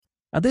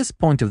At this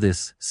point of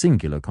this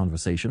singular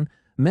conversation,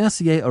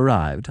 Mercier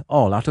arrived,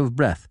 all out of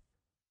breath.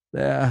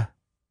 "There,"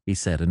 he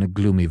said in a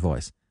gloomy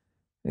voice.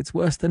 "It's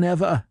worse than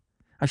ever."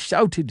 I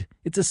shouted,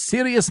 "It's a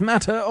serious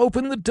matter.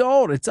 Open the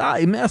door. It's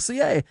I,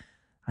 Mercier."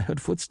 I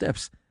heard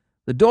footsteps.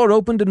 The door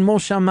opened and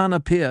Moncharmin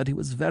appeared. He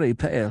was very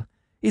pale.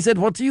 He said,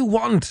 "What do you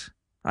want?"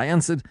 I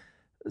answered,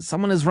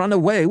 "Someone has run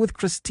away with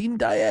Christine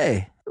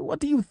Daae." What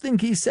do you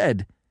think he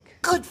said?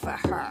 Good for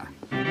her.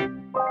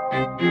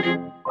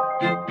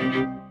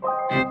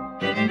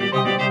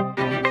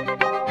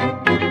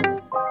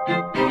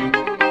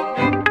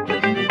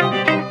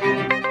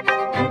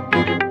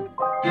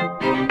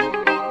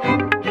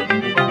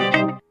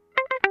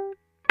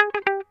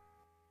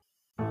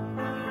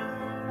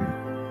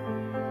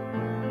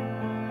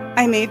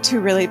 I made two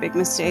really big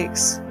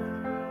mistakes.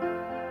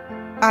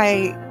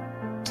 I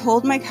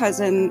told my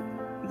cousin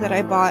that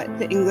I bought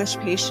The English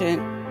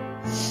Patient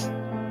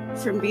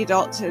from B.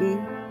 Dalton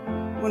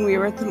when we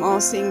were at the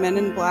mall seeing Men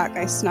in Black.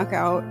 I snuck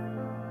out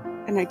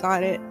and I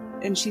got it,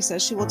 and she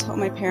says she will tell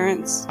my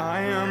parents.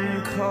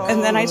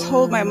 And then I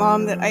told my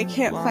mom that I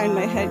can't find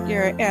my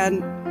headgear,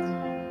 and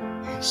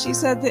she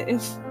said that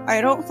if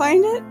I don't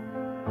find it,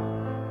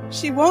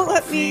 she won't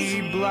let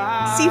me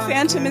see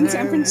Phantom in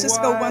San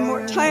Francisco one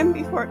more time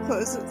before it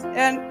closes.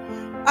 And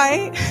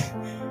I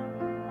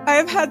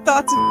have had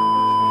thoughts of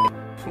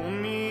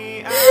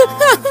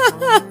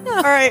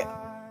All right.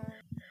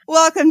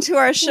 Welcome to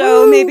our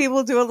show. Woo! Maybe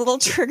we'll do a little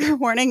trigger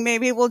warning.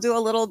 Maybe we'll do a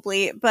little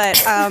bleep.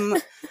 But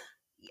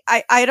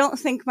I don't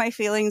think my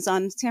feelings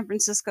on San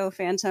Francisco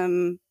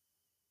Phantom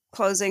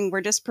closing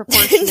were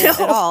disproportionate at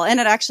all.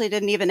 And it actually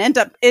didn't end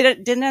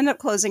up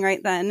closing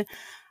right then.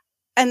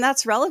 And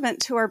that's relevant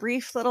to our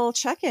brief little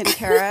check-in,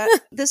 Kara.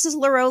 This is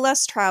Leroux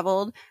Less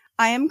Traveled.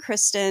 I am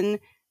Kristen.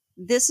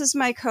 This is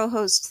my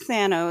co-host,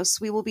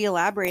 Thanos. We will be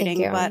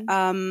elaborating. But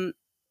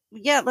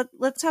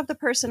let's have the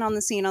person on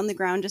the scene, on the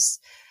ground.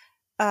 Just,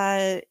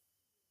 where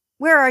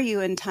are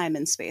you in time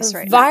and space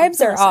right now? Vibes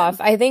are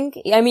off. I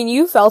mean,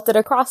 you felt it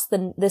across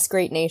this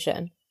great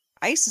nation.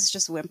 ICE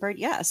just whimpered,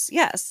 yes.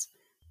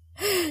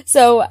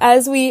 So,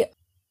 as we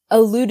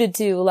alluded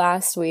to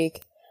last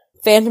week,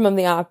 Phantom of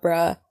the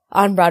Opera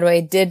on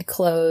Broadway did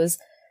close.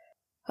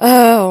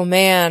 Oh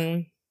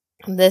man,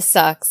 this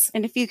sucks.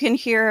 And if you can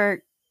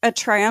hear a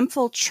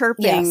triumphal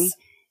chirping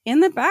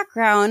in the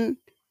background,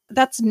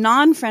 that's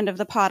non-friend of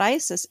the pod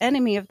Isis,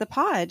 enemy of the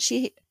pod.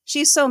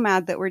 She's so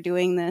mad that we're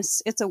doing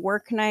this. It's a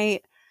work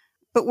night,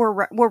 but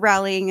we're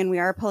rallying and we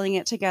are pulling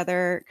it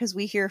together because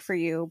we here for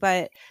you.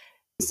 But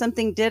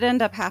something did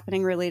end up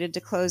happening related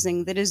to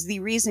closing that is the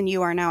reason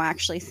you are now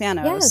actually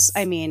Thanos. Yes.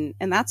 I mean,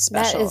 and that's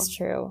special. That is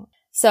true.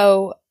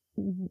 So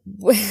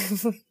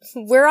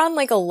we're on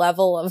like a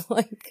level of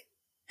like,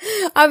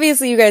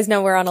 obviously you guys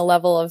know we're on a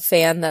level of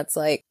fan that's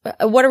like,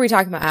 what are we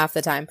talking about half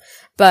the time?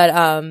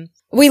 But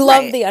we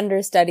love the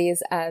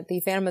understudies at the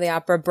Phantom of the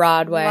Opera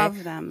Broadway.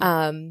 Love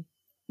them.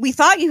 We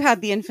thought you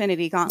had the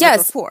Infinity Gauntlet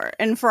before,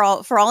 and for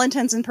all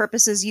intents and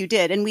purposes you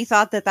did, and we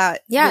thought that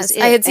was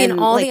it. I had seen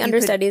all the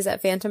understudies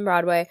at Phantom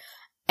Broadway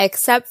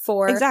except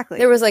for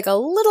there was like a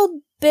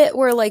little bit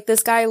where like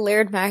this guy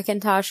Laird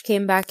McIntosh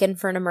came back in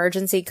for an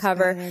emergency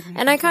cover,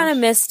 and I kind of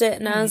missed it,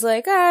 and I was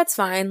like, it's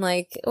fine,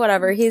 like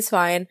whatever, he's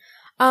fine.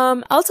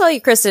 I'll tell you,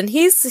 Kristen,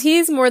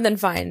 he's more than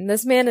fine.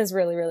 This man is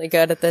really, really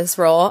good at this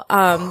role.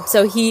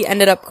 So he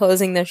ended up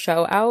closing the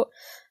show out.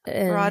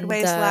 And,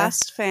 Broadway's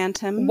last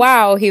Phantom.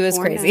 Wow, he was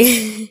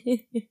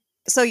crazy.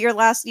 So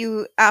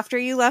after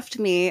you left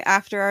me,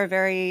 after our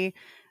very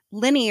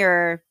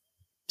linear,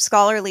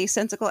 scholarly,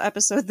 sensical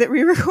episode that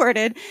we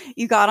recorded,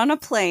 you got on a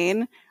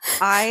plane.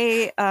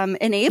 I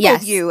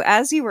enabled you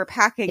as you were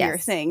packing your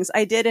things.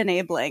 I did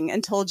enabling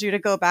and told you to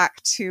go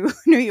back to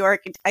New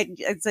York. I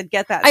said,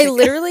 get that. I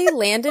literally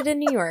landed in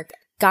New York,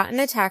 got in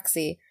a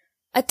taxi,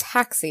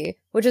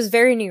 which is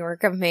very New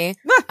York of me.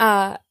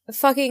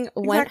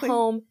 Went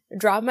home,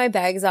 dropped my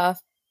bags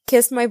off,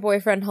 kissed my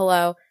boyfriend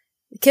hello,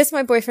 kissed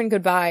my boyfriend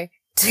goodbye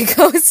to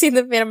go see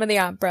the Phantom of the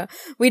Opera.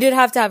 We did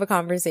have to have a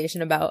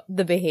conversation about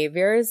the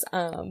behaviors.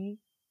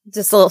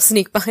 Just a little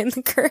sneak behind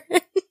the curtain.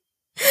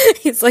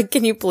 He's like,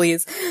 can you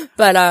please?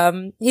 But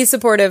he's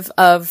supportive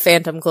of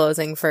Phantom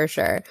closing for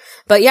sure.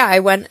 But yeah, I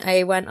went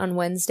on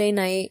Wednesday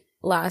night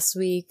last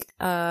week.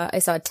 I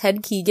saw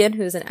Ted Keegan,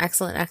 who's an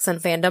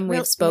excellent Phantom.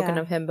 We've spoken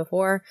of him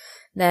before.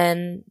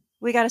 Then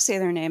we got to say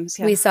their names.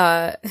 Yeah. We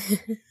saw,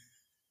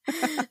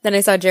 then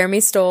I saw Jeremy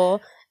Stoll,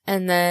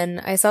 and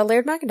then I saw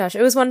Laird McIntosh.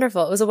 It was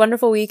wonderful. It was a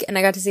wonderful week, and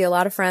I got to see a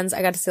lot of friends.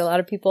 I got to see a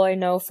lot of people I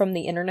know from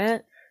the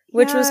internet,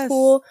 which was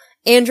cool.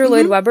 Andrew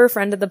Lloyd Webber,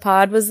 friend of the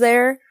pod, was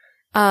there.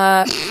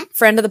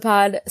 Friend of the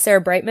pod, Sarah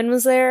Brightman,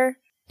 was there.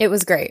 It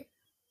was great.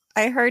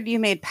 I heard you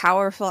made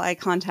powerful eye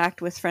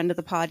contact with friend of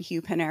the pod,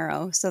 Hugh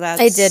Pinero. So that's...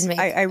 I did make...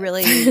 I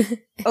really...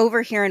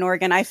 over here in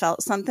Oregon, I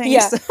felt something.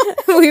 Yeah. So.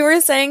 We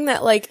were saying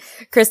that, like,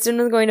 Kristen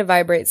was going to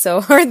vibrate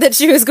so hard that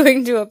she was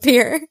going to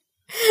appear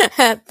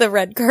at the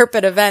red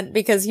carpet event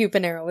because Hugh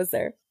Pinero was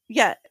there.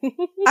 Yeah.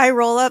 I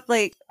roll up,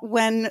 like,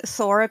 when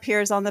Thor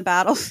appears on the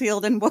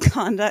battlefield in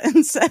Wakanda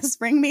and says,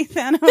 bring me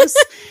Thanos.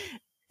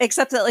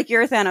 except that like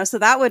you're Thanos, so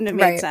that wouldn't have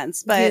made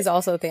sense. But he's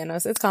also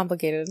Thanos. It's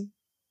complicated.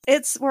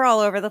 We're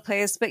all over the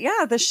place. But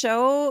yeah, the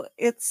show,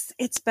 it's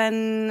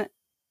been,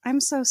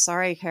 I'm so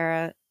sorry,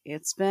 Kara.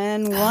 It's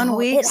been 1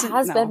 week. It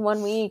has been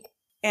 1 week.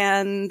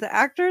 And the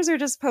actors are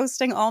just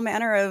posting all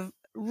manner of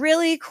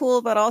really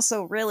cool, but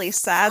also really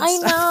sad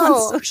stuff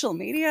on social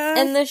media.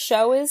 And the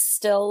show is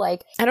still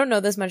like, I don't know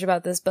this much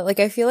about this, but like,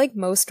 I feel like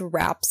most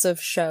wraps of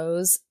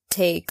shows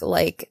take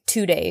like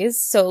 2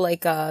 days. So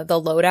like, the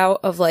loadout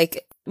of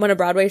like, when a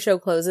Broadway show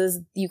closes,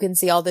 you can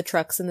see all the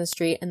trucks in the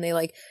street and they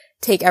like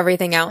take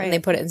everything out and they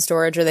put it in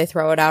storage or they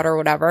throw it out or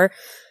whatever.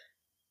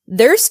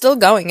 They're still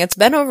going. It's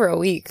been over a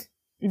week.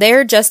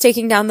 They're just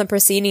taking down the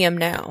proscenium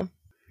now,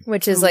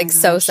 which is like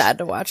so sad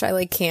to watch. I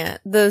like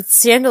can't. The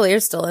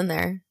chandelier's still in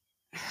there.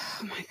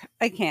 Oh my God.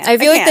 I can't. I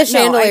feel like the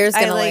chandelier is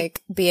gonna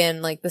like be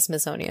in like the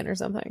Smithsonian or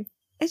something.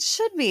 It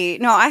should be.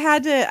 No, I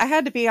had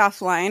to be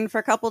offline for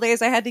a couple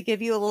days. I had to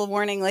give you a little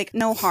warning, like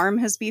no harm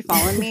has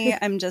befallen me.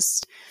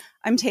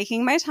 I'm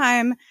taking my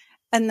time.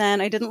 And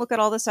then I didn't look at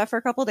all the stuff for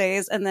a couple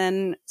days and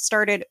then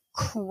started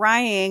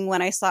crying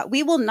when I saw,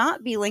 we will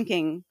not be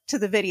linking to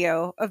the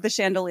video of the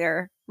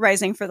chandelier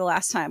rising for the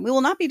last time. We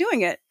will not be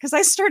doing it because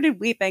I started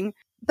weeping.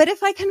 But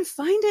if I can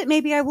find it,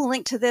 maybe I will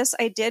link to this.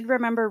 I did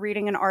remember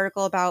reading an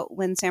article about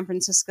when San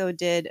Francisco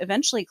did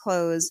eventually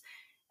close.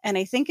 And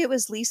I think it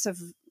was Lisa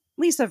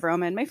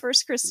Vroman, my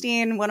first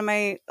Christine,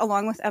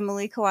 along with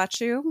Emily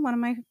Kawachu, one of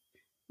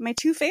my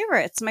two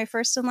favorites, my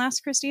first and last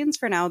Christines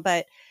for now.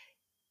 But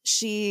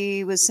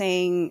she was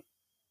saying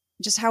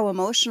just how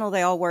emotional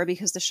they all were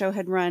because the show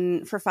had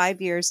run for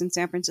 5 years in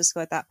San Francisco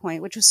at that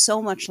point, which was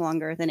so much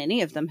longer than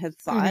any of them had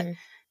thought. Mm-hmm.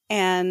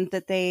 And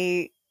that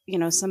they,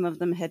 some of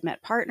them had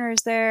met partners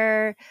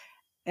there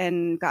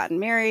and gotten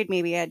married,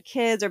 maybe had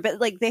kids, but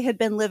like they had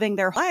been living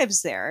their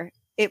lives there.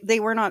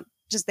 They were not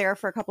just there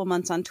for a couple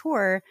months on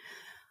tour.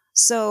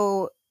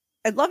 So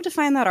I'd love to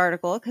find that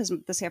article because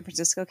the San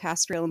Francisco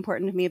cast is real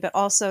important to me, but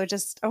also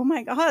just, oh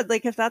my God,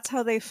 like if that's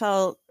how they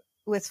felt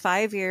with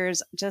 5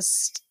 years,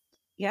 just,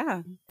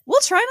 yeah.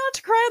 We'll try not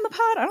to cry on the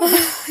pod. I don't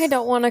know. I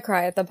don't want to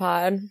cry at the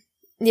pod.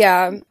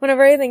 Yeah.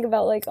 Whenever I think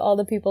about like all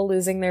the people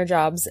losing their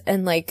jobs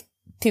and like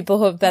people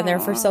who have been there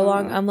for so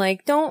long, I'm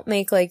like, don't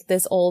make like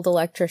this old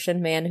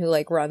electrician man who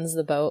like runs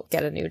the boat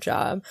get a new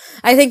job.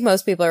 I think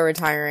most people are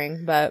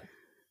retiring, but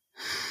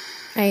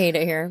I hate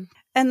it here.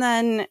 And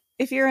then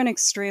if you're an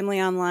extremely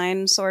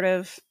online sort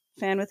of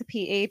fan with a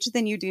PH,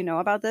 then you do know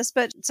about this.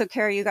 But so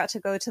Kara, you got to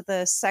go to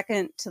the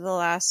second to the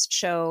last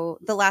show,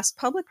 the last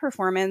public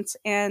performance.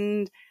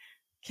 And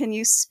can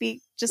you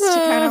speak just to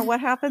kind of what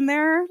happened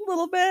there a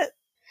little bit?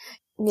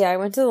 Yeah, I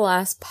went to the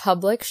last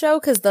public show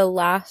because the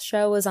last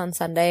show was on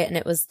Sunday and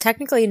it was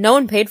technically, no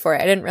one paid for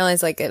it. I didn't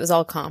realize like it was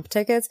all comp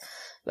tickets.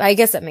 I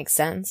guess that makes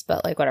sense,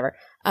 but like whatever.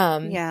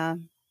 Yeah.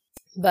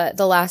 But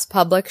the last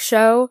public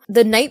show,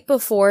 the night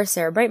before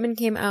Sarah Brightman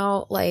came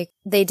out, like,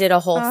 they did a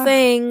whole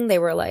thing. They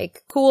were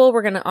like, cool,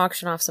 we're going to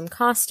auction off some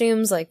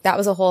costumes. Like, that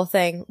was a whole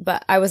thing,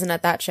 but I wasn't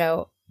at that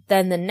show.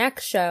 Then the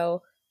next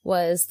show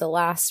was the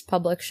last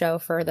public show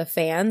for the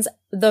fans.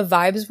 The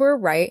vibes were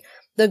right.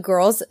 The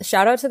girls,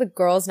 shout out to the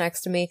girls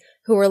next to me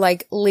who were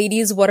like,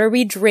 ladies, what are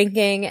we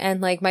drinking?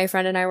 And like, my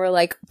friend and I were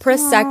like,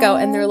 Prosecco.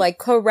 And they're like,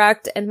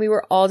 correct. And we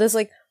were all just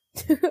like,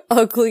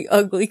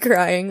 ugly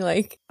crying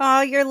like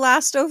your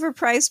last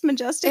overpriced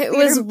Majestic it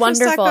was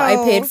wonderful.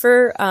 Prosecco. I paid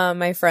for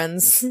my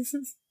friend's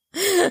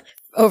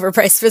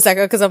overpriced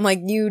Prosecco because I'm like,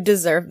 you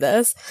deserve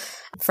this.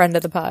 Friend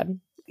of the pod.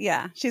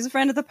 Yeah, she's a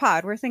friend of the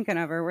pod. We're thinking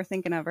of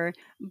her.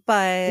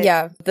 But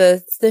yeah,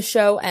 the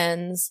show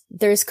ends.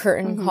 There's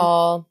curtain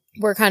call.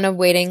 We're kind of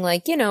waiting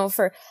like,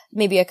 for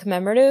maybe a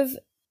commemorative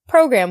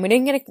program. We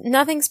didn't get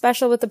nothing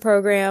special with the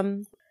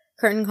program.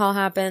 Curtain call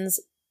happens.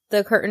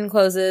 The curtain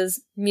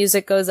closes,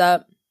 music goes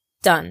up,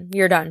 done.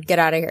 You're done. Get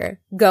out of here.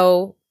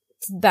 Go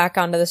back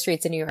onto the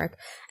streets of New York.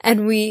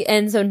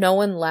 And so no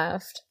one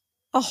left.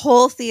 A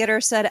whole theater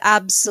said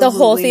absolutely The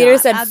whole theater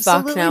not. said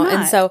absolutely fuck no. Not.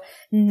 And so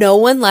no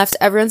one left.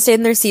 Everyone stayed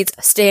in their seats,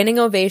 standing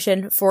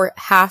ovation for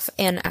half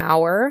an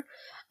hour.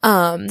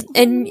 And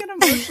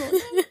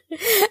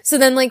so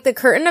then like the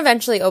curtain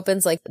eventually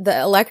opens, like the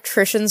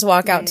electricians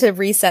walk out to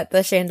reset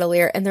the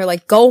chandelier and they're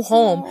like, go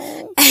home.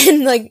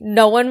 And like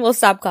no one will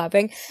stop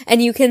clapping.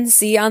 And you can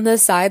see on the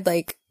side,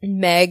 like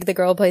Meg, the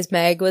girl who plays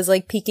Meg, was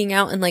like peeking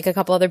out and like a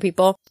couple other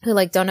people who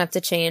like don't have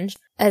to change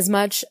as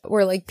much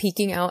were like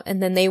peeking out.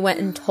 And then they went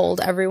and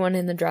told everyone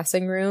in the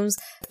dressing rooms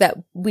that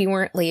we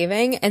weren't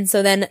leaving. And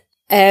so then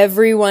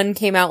everyone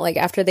came out like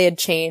after they had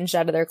changed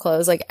out of their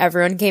clothes, like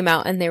everyone came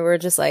out and they were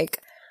just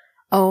like,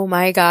 oh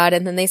my God.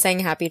 And then they sang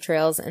Happy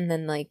Trails and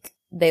then like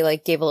they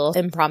like gave a little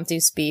impromptu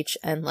speech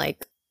and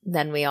like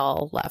then we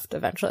all left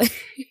eventually.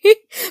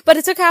 But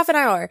it took half an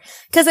hour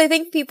because I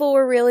think people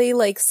were really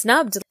like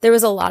snubbed. There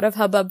was a lot of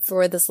hubbub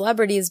for the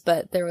celebrities,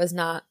 but there was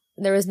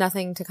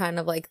nothing to kind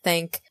of like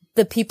thank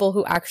the people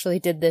who actually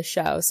did this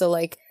show. So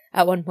like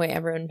at one point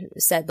everyone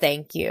said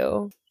thank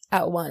you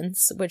at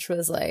once, which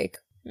was like,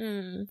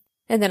 And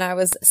then I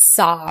was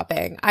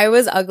sobbing. I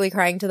was ugly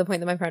crying to the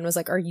point that my friend was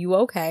like, are you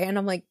okay? And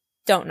I'm like,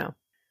 don't know.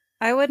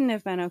 I wouldn't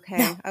have been okay.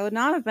 No. I would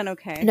not have been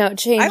okay. No, it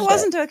changed. I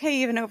wasn't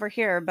okay even over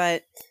here,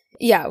 but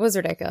yeah, it was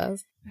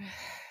ridiculous.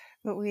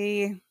 But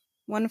we,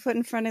 one foot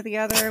in front of the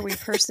other, we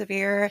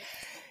persevere.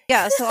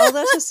 Yeah, so all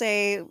that to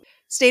say,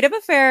 state of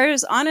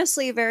affairs,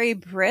 honestly, very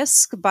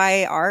brisk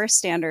by our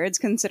standards,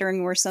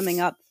 considering we're summing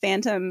up.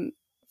 Phantom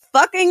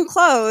fucking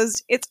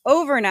closed. It's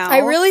over now. I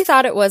really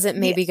thought it wasn't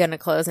maybe going to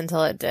close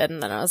until it did,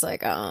 and then I was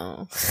like,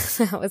 oh,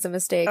 that was a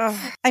mistake.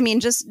 I mean,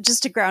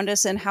 just to ground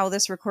us in how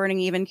this recording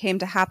even came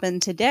to happen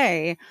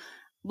today,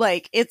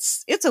 like,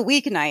 it's a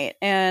weeknight,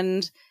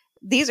 and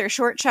these are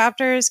short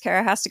chapters.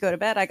 Kara has to go to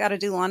bed. I got to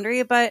do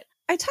laundry, but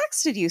I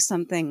texted you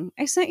something.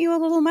 I sent you a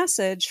little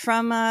message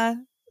from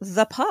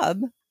the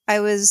pub. I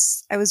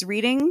was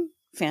reading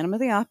Phantom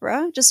of the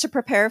Opera just to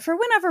prepare for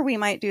whenever we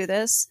might do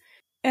this.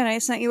 And I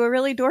sent you a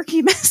really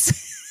dorky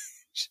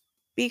message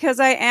because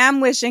I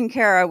am wishing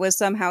Kara was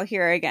somehow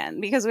here again,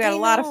 because we had a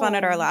lot of fun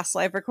at our last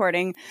live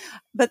recording.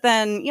 But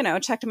then,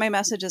 checked my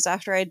messages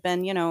after I'd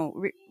been,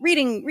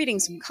 reading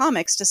some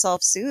comics to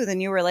self-soothe, and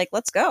you were like,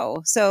 let's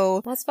go.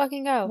 So let's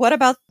fucking go. What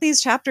about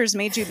these chapters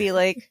made you be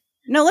like,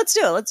 no, let's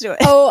do it. Let's do it.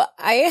 Oh,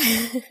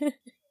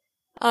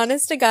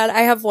 honest to God,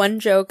 I have one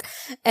joke,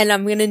 and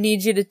I'm going to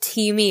need you to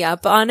tee me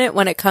up on it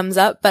when it comes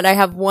up. But I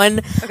have one,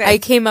 okay. I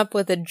came up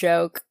with a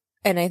joke,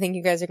 and I think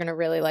you guys are going to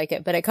really like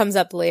it, but it comes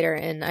up later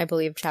in, I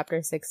believe,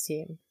 chapter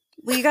 16.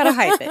 Well, you got to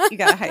hype it. You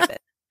got to hype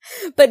it.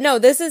 But no,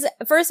 this is,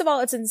 first of all,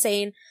 it's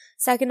insane.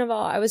 Second of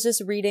all, I was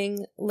just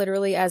reading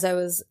literally as I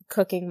was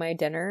cooking my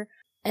dinner.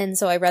 And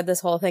so I read this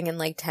whole thing in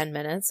like 10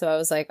 minutes. So I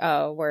was like,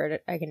 oh, word,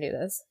 I can do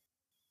this.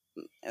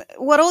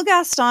 What old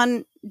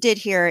Gaston did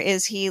here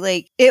is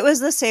it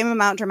was the same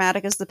amount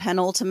dramatic as the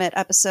penultimate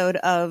episode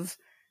of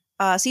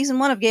season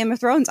 1 of Game of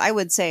Thrones, I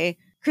would say.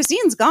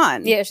 Christine's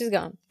gone. Yeah, she's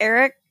gone.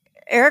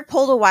 Eric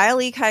pulled a Wile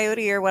E.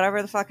 Coyote or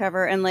whatever the fuck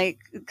ever and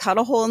cut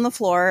a hole in the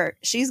floor.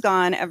 She's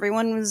gone.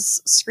 Everyone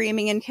was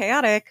screaming and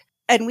chaotic.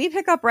 And we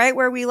pick up right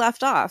where we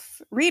left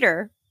off.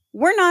 Reader,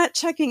 we're not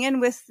checking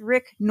in with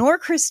Rick nor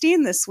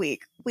Christine this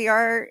week. We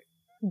are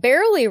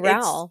barely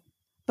Raoul.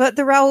 But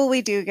the Raoul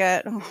we do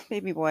get, oh,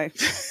 baby boy.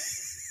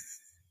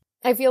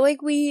 I feel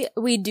like we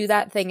do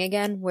that thing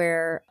again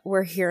where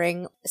we're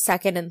hearing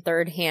second and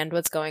third hand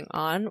what's going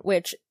on,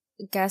 which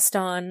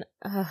Gaston,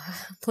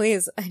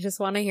 please, I just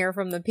want to hear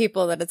from the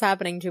people that it's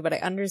happening to, but I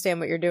understand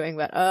what you're doing,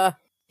 but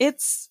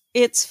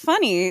It's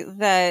funny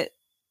that,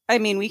 I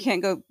mean, we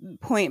can't go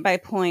point by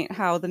point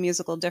how the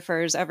musical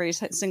differs every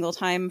single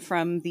time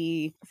from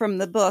the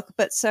book,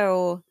 but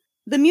so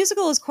the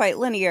musical is quite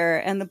linear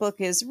and the book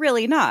is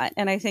really not.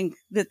 And I think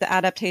that the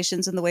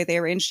adaptations and the way they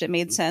arranged it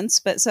made sense.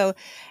 But so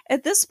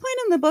at this point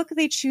in the book,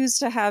 they choose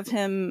to have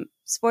him,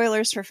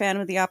 spoilers for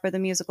Phantom of the Opera, the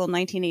musical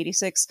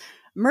 1986,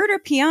 murder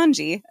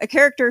Piangi, a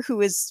character who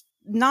is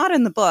not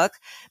in the book,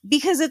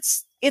 because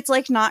it's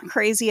not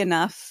crazy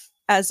enough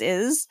as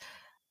is.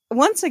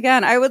 Once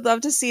again, I would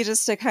love to see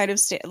just a kind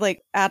of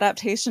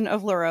adaptation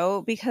of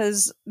Leroux,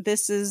 because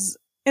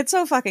it's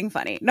so fucking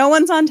funny. No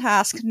one's on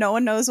task. No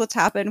one knows what's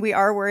happened. We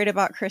are worried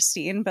about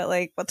Christine, but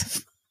what the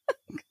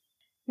fuck?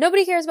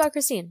 Nobody cares about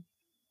Christine.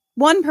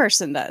 One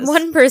person does.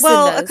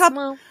 does.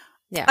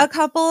 A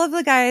couple of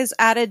the guys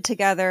added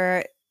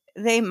together,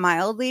 they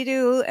mildly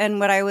do. And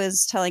what I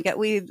was telling it,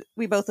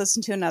 we both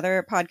listened to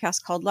another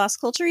podcast called Las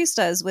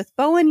Culturistas with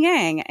Bowen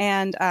Yang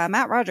and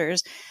Matt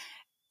Rogers.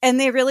 And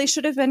they really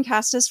should have been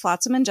cast as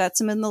Flotsam and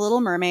Jetsam in The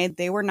Little Mermaid.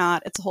 They were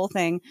not. It's a whole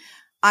thing.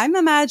 I'm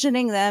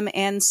imagining them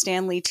and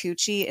Stanley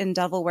Tucci in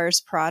Devil Wears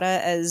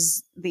Prada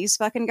as these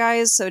fucking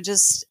guys. So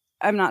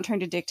I'm not trying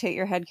to dictate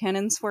your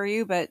headcanons for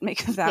you, but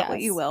make of that what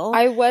you will.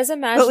 I was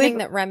imagining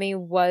that Remy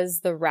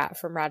was the rat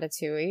from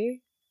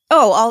Ratatouille.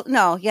 Oh,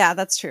 no. Yeah,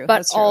 that's true. But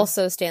that's true.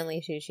 Also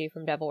Stanley Tucci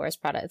from Devil Wears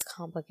Prada. It's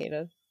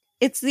complicated.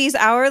 It's these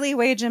hourly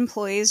wage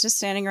employees just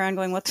standing around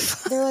going, what the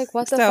fuck? They're like,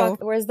 what the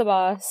fuck? Where's the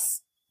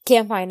boss?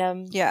 Can't find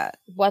him. Yeah.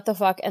 What the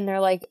fuck? And they're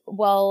like,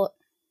 well,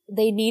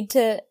 they need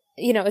to...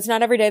 it's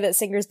not every day that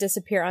singers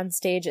disappear on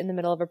stage in the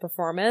middle of a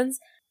performance.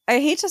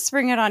 I hate to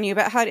spring it on you,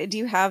 but do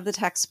you have the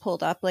text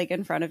pulled up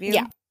in front of you?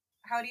 Yeah.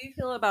 How do you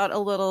feel about a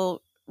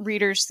little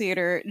reader's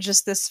theater,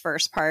 just this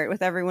first part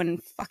with everyone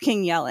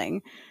fucking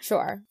yelling?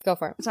 Sure. Go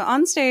for it. So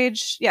on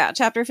stage,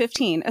 chapter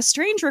 15, a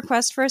strange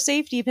request for a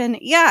safety pin.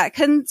 Yeah,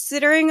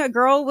 considering a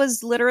girl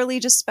was literally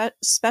just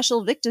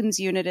special victims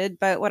united,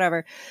 but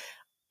whatever.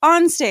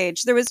 On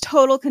stage, there was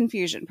total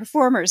confusion.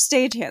 Performers,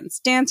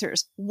 stagehands,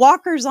 dancers,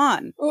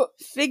 walkers-on,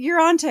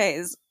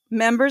 figurantes,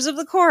 members of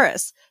the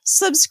chorus,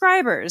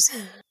 subscribers.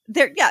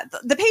 The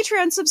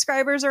Patreon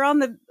subscribers are on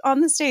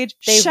the stage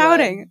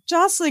shouting,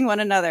 jostling one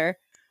another.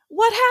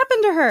 What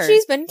happened to her?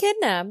 She's been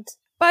kidnapped.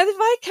 By the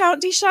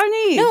Viscount de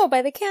Charny. No,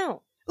 by the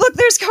Count. Look,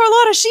 there's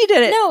Carlotta. She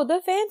did it. No, the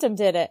Phantom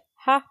did it.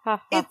 Ha,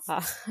 ha, ha,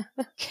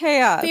 ha.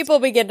 Chaos. People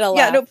begin to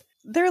laugh. Yeah, no,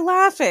 they're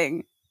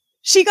laughing.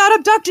 She got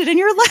abducted and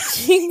you're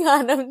laughing. She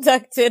got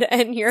abducted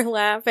and you're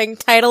laughing.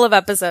 Title of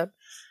episode.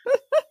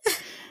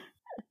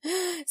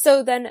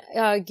 So then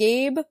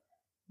Gabe,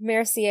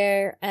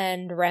 Mercier,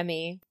 and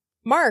Remy.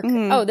 Mark.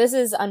 Mm-hmm. Oh, this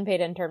is unpaid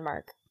intern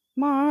Mark.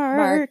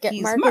 Mark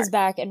is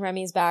back and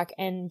Remy's back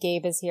and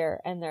Gabe is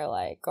here and they're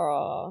like,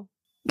 girl,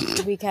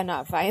 we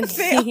cannot find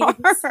these.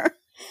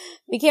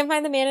 We can't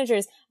find the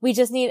managers. We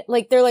just need,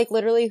 like, they're like,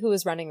 literally, who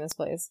is running this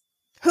place?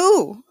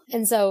 Who?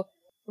 And so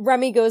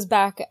Remy goes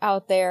back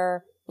out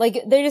there.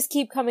 Like, they just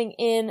keep coming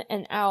in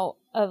and out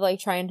of, like,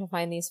 trying to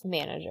find these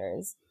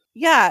managers.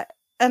 Yeah.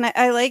 And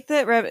I like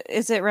that.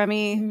 Is it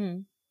Remy? Mm-hmm.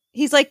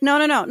 He's like,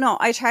 no.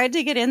 I tried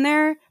to get in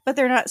there, but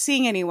they're not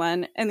seeing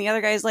anyone. And the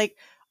other guy's like,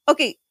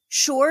 okay,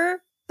 sure.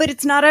 But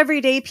it's not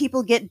every day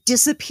people get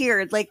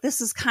disappeared. Like,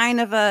 this is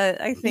kind of a,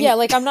 I think. Yeah,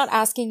 like, I'm not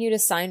asking you to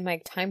sign my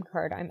time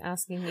card. I'm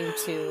asking you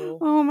to.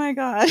 Oh my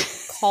God.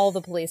 Call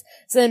the police.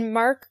 So then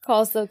Mark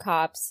calls the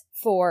cops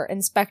for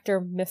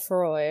Inspector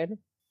Mifroid.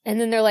 And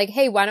then they're like,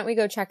 hey, why don't we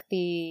go check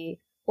the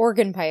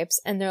organ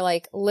pipes? And they're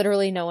like,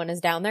 literally no one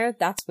is down there.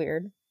 That's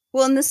weird.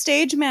 Well, and the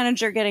stage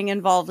manager getting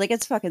involved, like,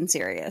 it's fucking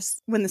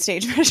serious when the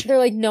stage manager. They're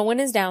like, no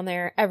one is down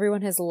there.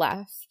 Everyone has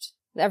left.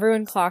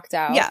 Everyone clocked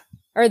out. Yeah.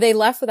 Or they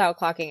left without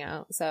clocking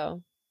out,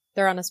 so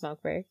they're on a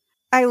smoke break.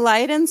 I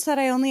lied and said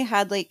I only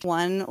had like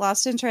one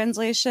lost in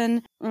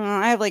translation.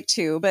 I have like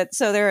two, but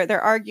so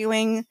they're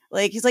arguing.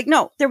 Like, he's like,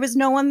 no, there was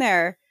no one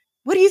there.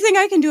 What do you think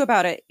I can do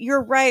about it?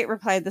 You're right,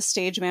 replied the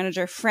stage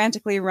manager,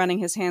 frantically running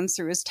his hands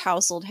through his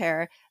tousled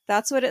hair.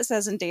 That's what it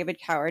says in David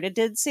Coward. It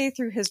did say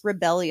through his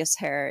rebellious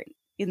hair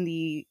in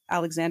the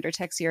Alexander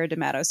Texiera de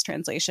Matos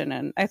translation,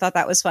 and I thought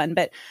that was fun.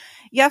 But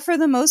yeah, for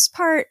the most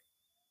part,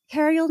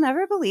 Carrie, you'll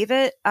never believe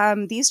it.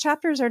 These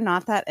chapters are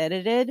not that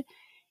edited.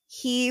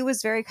 He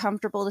was very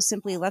comfortable to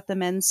simply let the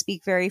men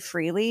speak very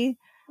freely.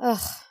 Ugh,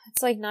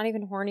 it's like not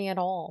even horny at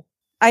all.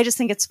 I just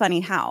think it's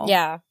funny how.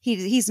 Yeah.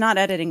 He's not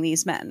editing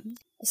these men.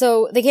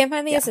 So they can't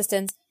find the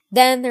assistants.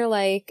 Then they're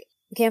like,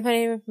 we can't find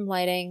anyone from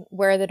lighting.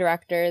 Where are the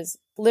directors?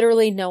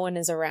 Literally no one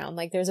is around.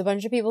 Like, there's a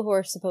bunch of people who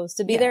are supposed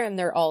to be there and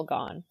they're all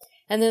gone.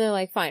 And then they're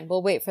like, fine,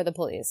 we'll wait for the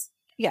police.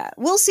 Yeah.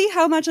 We'll see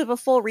how much of a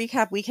full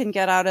recap we can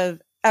get out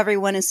of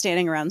everyone is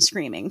standing around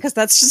screaming, because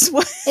that's just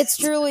what it's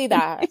truly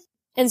that.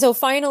 And so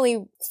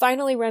finally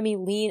Remy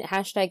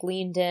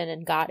leaned in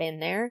and got in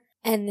there,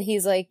 and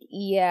he's like,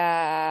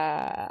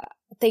 yeah,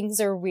 things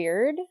are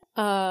weird.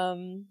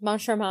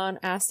 Moncharmin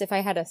asked if I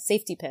had a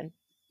safety pin.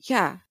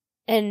 Yeah.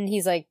 And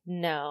he's like,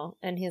 no.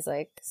 And he's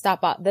like,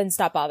 stop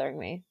bothering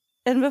me.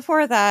 And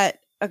before that,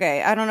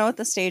 okay, I don't know what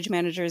the stage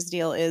manager's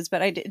deal is,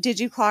 but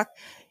did you clock?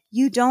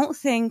 You don't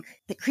think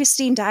that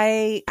Christine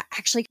Daae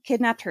actually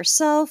kidnapped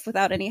herself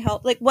without any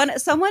help? Like, when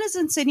someone is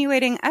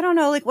insinuating, I don't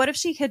know, like, what if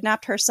she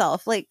kidnapped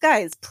herself? Like,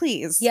 guys,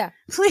 please. Yeah.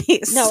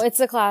 Please. No, it's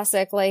a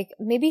classic. Like,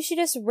 maybe she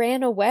just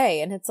ran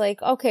away. And it's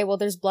like, okay, well,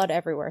 there's blood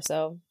everywhere,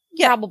 so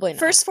probably not.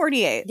 First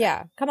 48.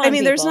 Yeah, come on, I mean,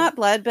 people. there's not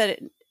blood, but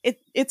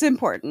it's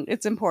important.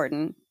 It's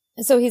important.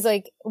 So he's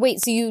like,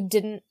 wait, so you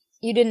didn't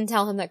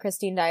tell him that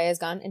Christine Daae is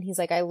gone? And he's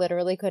like, I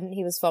literally couldn't.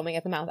 He was foaming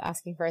at the mouth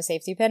asking for a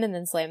safety pin and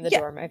then slammed the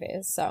door in my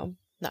face, so...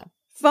 No.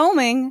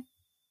 Foaming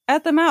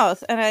at the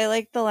mouth. And I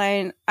like the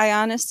line, I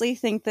honestly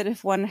think that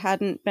if one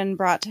hadn't been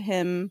brought to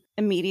him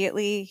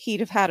immediately,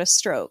 he'd have had a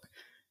stroke.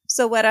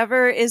 So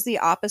whatever is the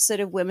opposite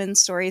of women's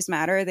stories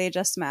matter, they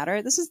just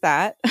matter. This is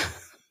that.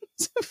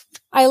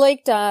 I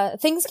liked,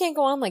 things can't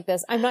go on like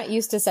this. I'm not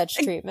used to such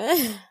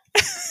treatment.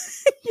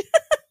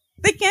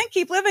 They can't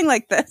keep living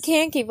like this. They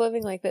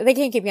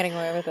can't keep getting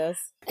away with this.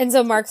 And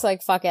so Mark's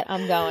like, fuck it,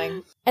 I'm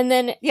going. And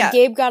then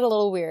Gabe got a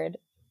little weird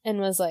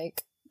and was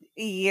like,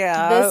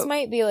 yeah, this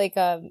might be like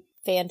a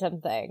phantom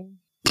thing.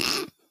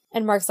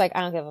 And Mark's like,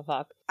 I don't give a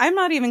fuck. I'm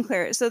not even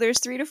clear. So there's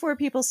 3 to 4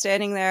 people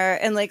standing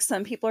there, and like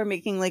some people are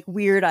making like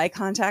weird eye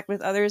contact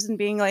with others and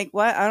being like,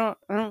 what? I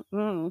don't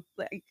know.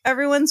 Like,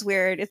 everyone's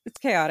weird. It's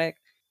chaotic.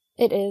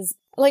 It is.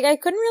 Like, I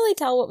couldn't really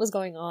tell what was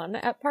going on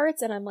at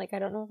parts, and I'm like, I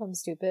don't know if I'm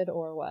stupid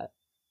or what.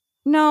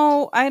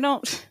 No, I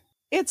don't.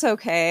 It's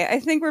okay. I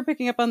think we're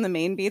picking up on the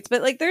main beats,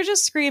 but like, they're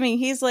just screaming.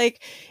 He's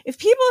like, if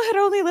people had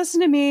only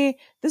listened to me,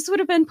 this would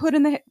have been put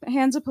in the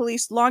hands of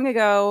police long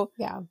ago.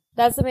 Yeah.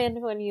 That's the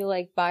man when you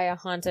like buy a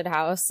haunted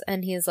house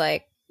and he's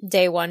like,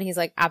 day one, he's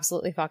like,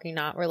 absolutely fucking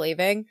not. We're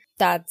leaving.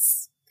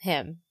 That's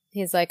him.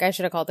 He's like, I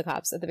should have called the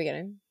cops at the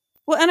beginning.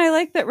 Well, and I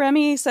like that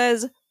Remy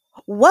says,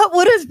 what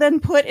would have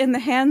been put in the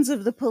hands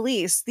of the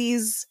police?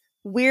 These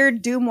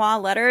weird Dumois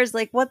letters.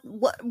 Like, what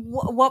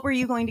were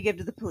you going to give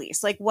to the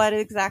police? Like, what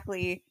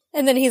exactly?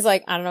 And then he's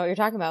like, I don't know what you're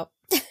talking about.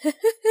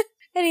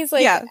 And he's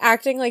like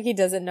acting like he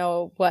doesn't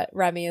know what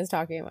Remy is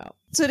talking about.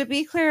 So to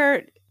be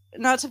clear,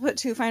 not to put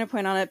too fine a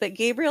point on it, but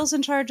Gabriel's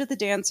in charge of the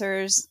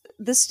dancers.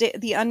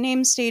 The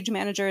unnamed stage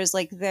manager is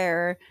like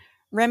there.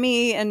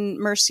 Remy and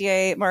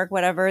Mercier, Mark,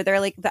 whatever, they're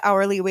like the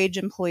hourly wage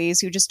employees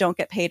who just don't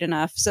get paid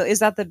enough. So is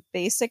that the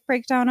basic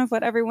breakdown of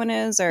what everyone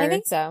is? Or? I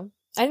think so.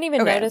 I didn't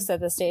even notice that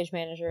the stage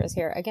manager is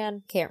here.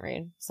 Again, can't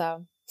read,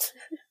 so...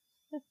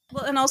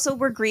 Well, and also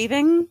we're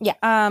grieving. Yeah.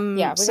 We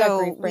got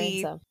grief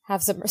brain, so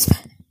have some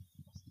respect.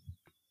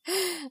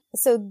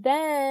 So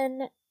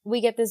then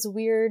we get this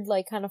weird,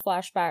 like, kind of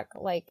flashback.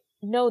 Like,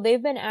 no,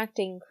 they've been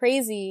acting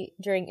crazy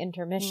during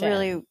intermission.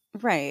 Really,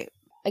 right.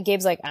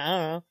 Gabe's like, I don't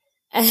know.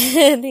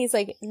 And he's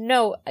like,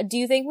 no, do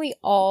you think we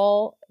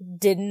all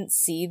didn't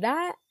see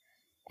that?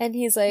 And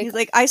he's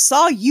like, I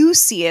saw you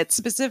see it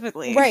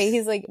specifically. Right.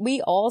 He's like,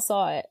 we all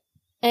saw it.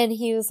 And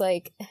he was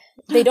like,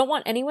 they don't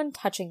want anyone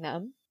touching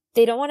them.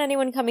 They don't want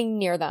anyone coming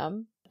near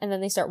them. And then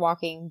they start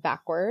walking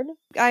backward.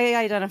 I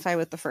identify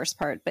with the first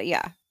part, but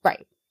yeah.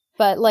 Right.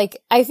 But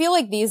like, I feel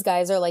like these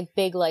guys are like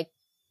big, like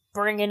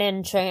bring it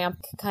in champ,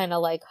 kind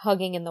of like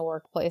hugging in the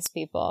workplace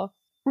people.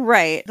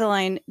 Right. The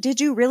line, did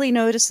you really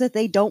notice that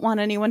they don't want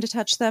anyone to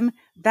touch them?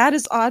 That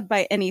is odd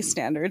by any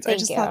standards. Thank I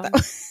just you. thought that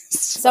was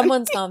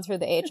Someone's gone through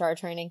the HR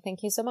training.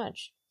 Thank you so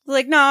much.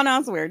 Like, no,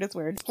 it's weird. It's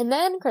weird. And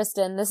then,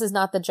 Kristen, this is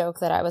not the joke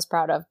that I was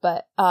proud of,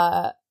 but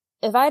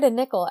if I had a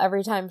nickel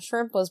every time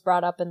shrimp was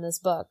brought up in this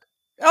book,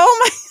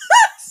 oh my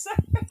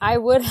God, I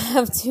would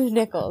have 2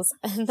 nickels.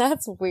 And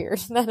that's weird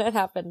that it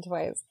happened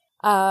twice.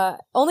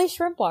 Only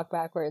shrimp walk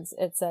backwards,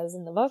 it says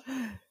in the book.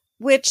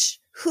 Which,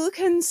 who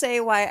can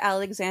say why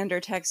Alexander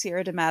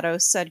Texier de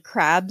Matos said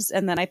crabs,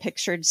 and then I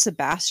pictured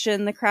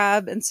Sebastian the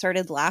crab and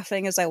started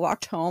laughing as I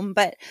walked home,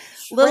 but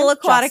Shrimp little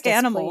aquatic justice,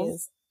 animals.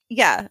 please.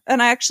 Yeah,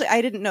 and I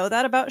didn't know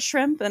that about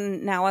shrimp,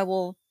 and now I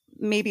will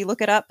maybe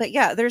look it up, but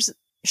yeah, there's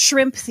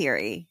shrimp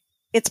theory.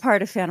 It's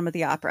part of Phantom of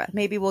the Opera.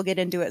 Maybe we'll get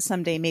into it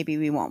someday, maybe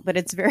we won't, but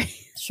it's very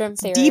Shrimp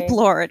theory. deep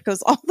lore. It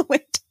goes all the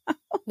way down.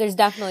 There's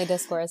definitely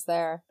discourse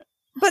there.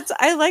 But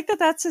I like that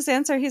that's his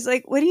answer. He's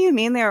like, what do you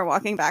mean they were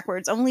walking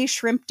backwards? Only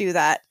shrimp do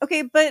that.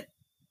 Okay, but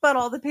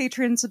all the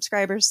Patreon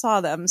subscribers saw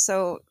them,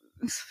 so...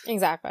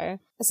 Exactly.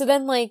 So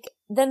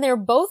then they're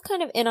both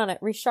kind of in on it.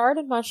 Richard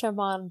and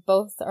Moncharmin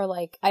both are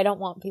like, I don't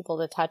want people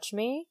to touch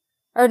me.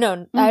 Or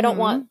no, I don't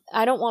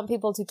want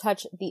people to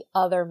touch the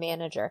other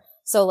manager.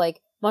 So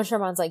like,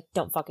 Moncharmin's like,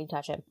 don't fucking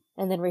touch him.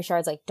 And then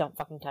Richard's like, don't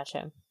fucking touch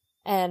him.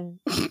 And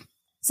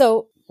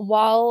so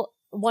while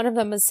one of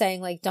them is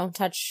saying like, don't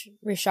touch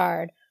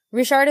Richard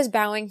is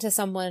bowing to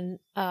someone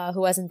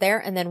who wasn't there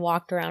and then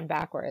walked away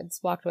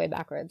backwards.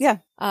 Yeah.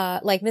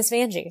 Like Miss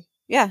Vanjie.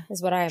 Yeah.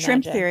 Is what I imagine.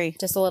 Shrimp theory.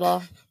 Just a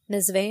little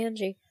Miss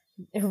Vanjie.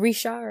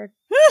 Richard.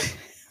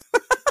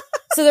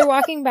 So they're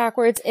walking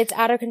backwards. It's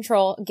out of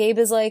control. Gabe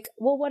is like,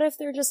 well, what if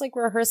they're just like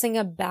rehearsing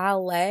a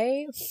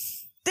ballet?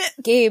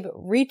 Gabe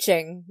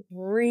reaching.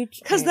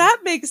 Because that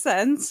makes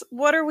sense.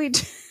 What are we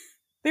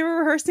They were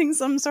rehearsing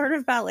some sort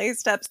of ballet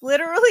steps.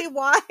 Literally,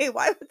 why?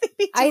 Why would they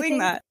be doing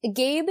that?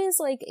 Gabe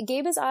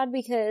is odd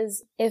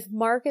because if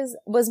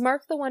was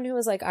Mark the one who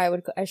was like, I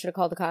should have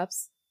called the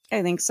cops?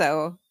 I think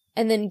so.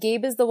 And then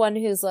Gabe is the one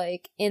who's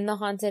like in the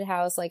haunted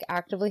house, like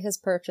actively has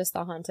purchased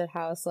the haunted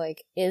house,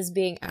 like is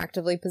being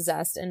actively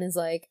possessed and is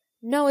like,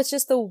 no, it's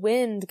just the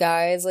wind,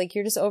 guys. Like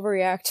you're just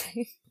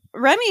overreacting.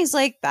 Remy's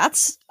like,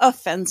 that's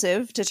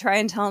offensive to try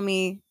and tell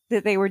me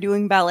that they were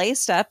doing ballet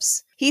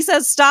steps. He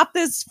says, stop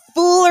this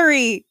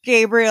foolery,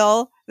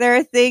 Gabriel. There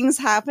are things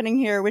happening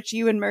here which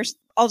you and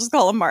I'll just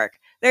call him Mark.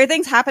 There are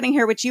things happening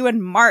here which you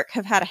and Mark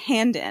have had a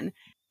hand in.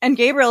 And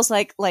Gabriel's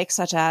like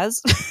such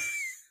as?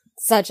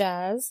 Such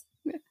as?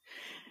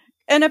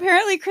 And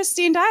apparently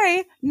Christine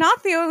Daae,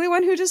 not the only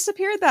one who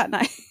disappeared that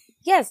night.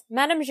 Yes,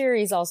 Madame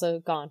Giry's also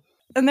gone.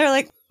 And they're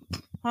like,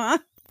 huh?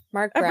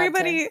 Mark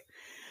Everybody...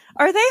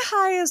 Are they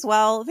high as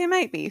well? They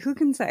might be. Who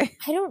can say?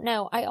 I don't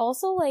know. I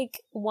also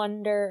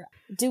wonder,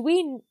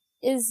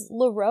 is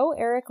LaRoe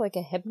Eric like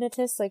a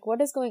hypnotist? Like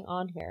what is going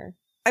on here?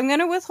 I'm going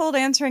to withhold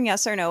answering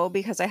yes or no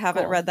because I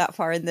haven't read that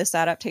far in this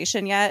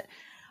adaptation yet.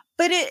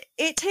 But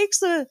it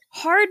takes a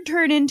hard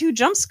turn into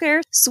jump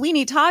scare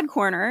Sweeney Todd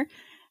corner.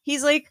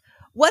 He's like,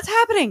 what's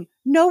happening?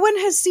 No one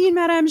has seen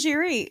Madame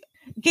Giry.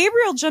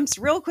 Gabriel jumps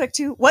real quick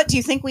to, what, do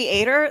you think we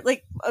ate her?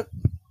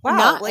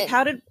 Wow,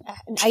 how did...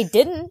 I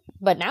didn't,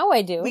 but now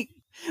I do.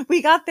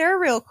 We got there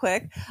real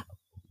quick.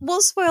 We'll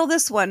spoil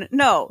this one.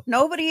 No,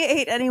 nobody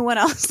ate anyone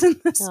else in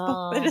this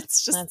book, but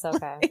it's just... That's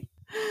okay.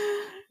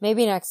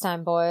 Maybe next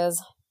time,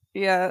 boys.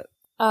 Yeah.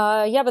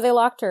 Yeah, but they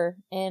locked her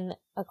in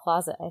a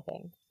closet, I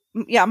think.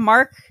 Yeah,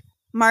 Mark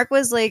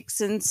was like,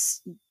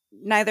 since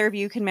neither of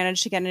you can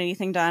manage to get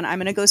anything done, I'm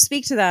going to go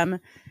speak to them.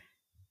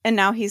 And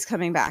now he's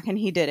coming back, and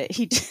he did it.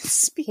 He did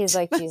speak He's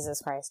like,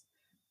 Jesus Christ.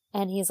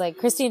 And he's like,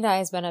 Christine Daae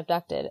has been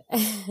abducted.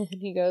 And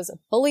he goes,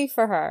 bully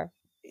for her.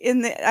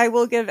 I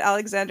will give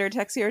Alexander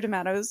Texier de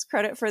Matos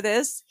credit for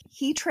this.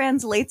 He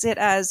translates it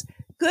as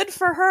good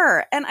for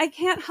her. And I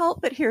can't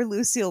help but hear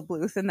Lucille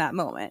Bluth in that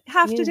moment.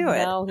 Have to do it.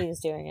 No, he's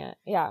doing it.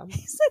 Yeah.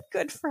 He said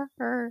good for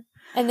her.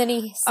 And then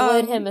he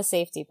slid him a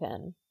safety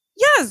pin.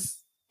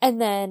 Yes. And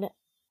then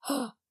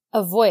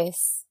a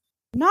voice.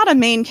 Not a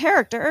main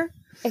character.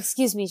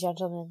 Excuse me,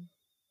 gentlemen.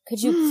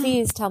 Could you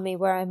please tell me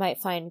where I might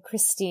find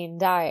Christine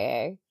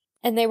Daae?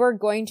 And they were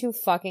going to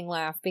fucking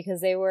laugh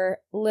because they were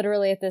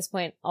literally at this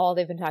point, all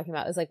they've been talking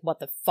about is like, what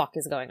the fuck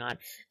is going on?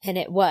 And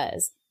it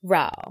was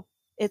Rao.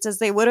 It says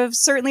they would have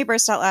certainly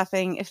burst out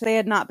laughing if they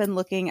had not been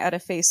looking at a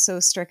face so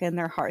stricken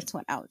their hearts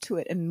went out to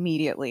it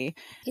immediately.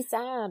 He's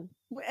sad.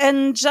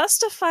 And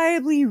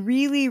justifiably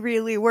really,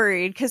 really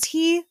worried because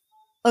he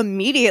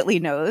immediately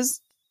knows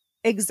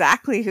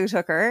exactly who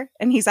took her.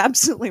 And he's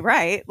absolutely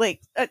right.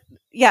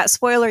 Yeah,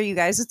 spoiler, you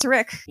guys, it's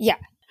Rick. Yeah.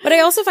 But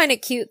I also find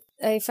it cute.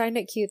 I find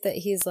it cute that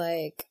he's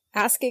like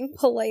asking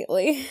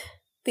politely.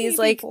 these Baby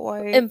like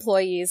boy.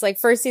 employees. Like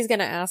first he's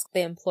gonna ask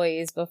the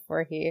employees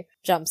before he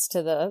jumps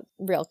to the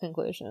real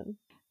conclusion.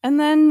 And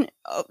then,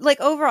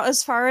 like, overall,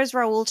 as far as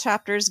Raoul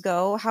chapters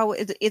go, how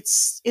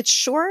it's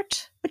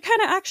short but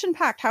kind of action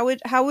packed.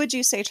 How would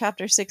you say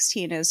chapter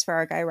 16 is for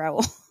our guy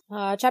Raoul?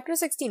 Chapter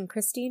 16,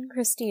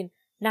 Christine,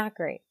 not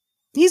great.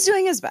 He's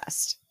doing his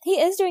best. He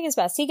is doing his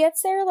best. He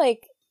gets there,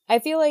 like, I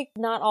feel like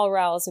not all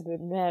Raouls would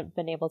have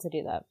been able to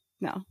do that.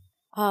 No.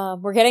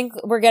 We're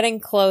getting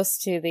close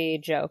to the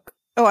joke.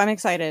 Oh, I'm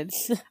excited.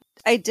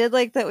 I did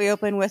like that we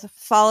open with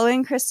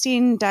following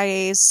Christine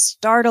Daae's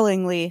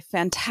startlingly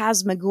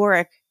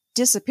phantasmagoric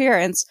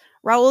disappearance.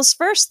 Raoul's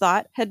first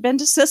thought had been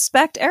to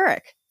suspect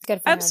Eric.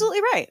 Good for Absolutely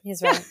him. right.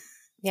 He's right.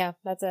 Yeah,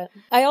 that's it.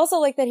 I also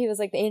like that he was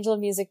like the angel of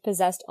music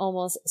possessed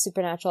almost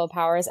supernatural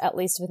powers, at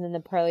least within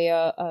the Prelude?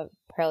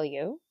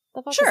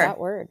 The fuck is that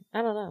word?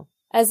 I don't know.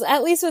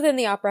 At least within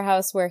the opera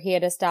house where he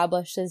had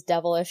established his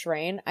devilish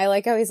reign. I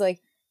like how he's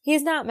like,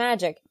 he's not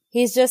magic.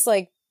 He's just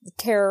like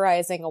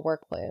terrorizing a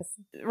workplace.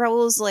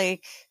 Raoul's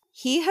like,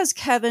 he has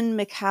Kevin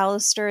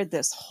McAllister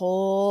this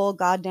whole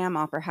goddamn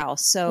opera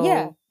house. So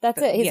yeah,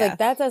 that's it. He's like,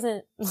 that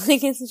doesn't,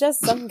 like, it's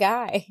just some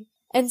guy.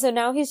 And so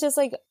now he's just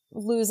like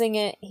losing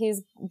it.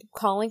 He's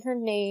calling her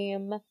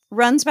name.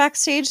 Runs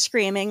backstage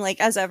screaming, like,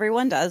 as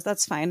everyone does.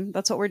 That's fine.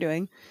 That's what we're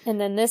doing. And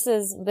then this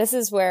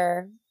is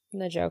where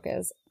the joke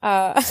is.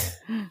 Well,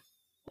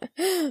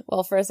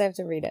 first I have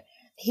to read it.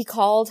 He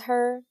called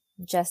her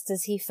just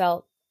as he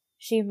felt.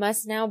 She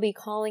must now be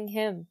calling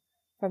him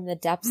from the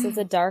depths of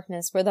the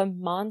darkness where the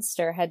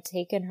monster had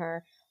taken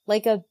her,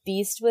 like a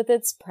beast with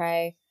its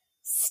prey,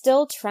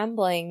 still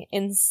trembling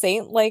in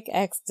saint-like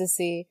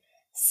ecstasy,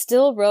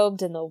 still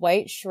robed in the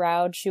white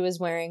shroud she was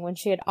wearing when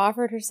she had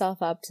offered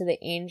herself up to the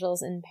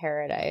angels in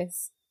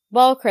paradise.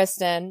 Well,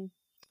 Kristen,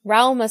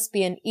 Raoul must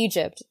be in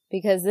Egypt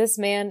because this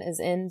man is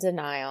in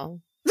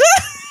denial.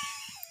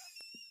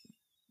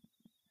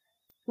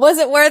 Was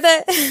it worth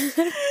it?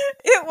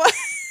 It was.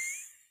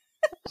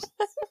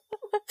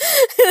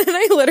 And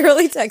I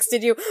literally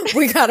texted you,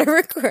 we gotta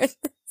record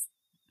this.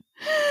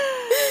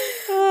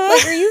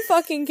 Like, are you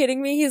fucking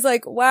kidding me? He's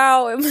like,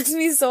 wow, it must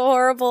be so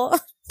horrible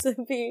to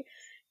be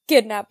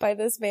kidnapped by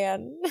this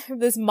man,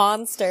 this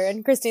monster.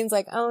 And Christine's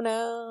like, oh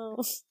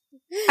no.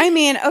 I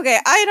mean, okay,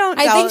 I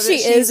think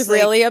she is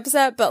really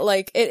upset, but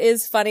like, it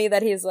is funny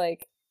that he's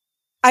like,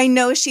 I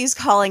know she's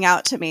calling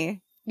out to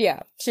me.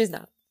 Yeah, she's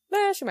not.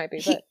 She might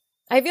be, but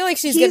I feel like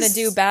she's gonna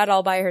do bad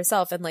all by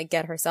herself and like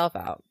get herself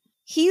out.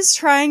 He's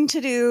trying to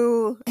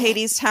do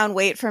Hades Town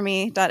Wait For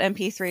Me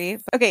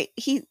 .mp3. Okay,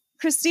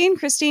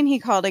 Christine, he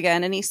called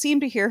again, and he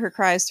seemed to hear her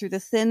cries through the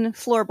thin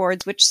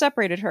floorboards which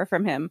separated her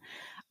from him.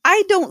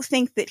 I don't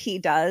think that he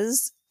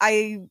does.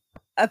 I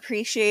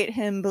appreciate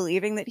him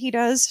believing that he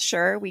does.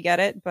 Sure, we get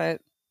it, but...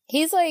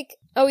 He's like,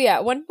 oh yeah,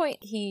 at one point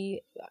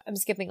I'm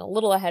skipping a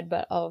little ahead,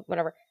 but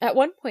whatever. At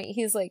one point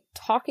he's like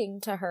talking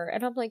to her,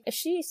 and I'm like,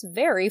 she's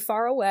very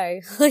far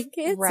away. Like,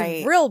 it's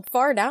real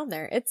far down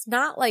there. It's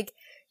not like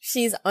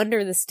she's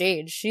under the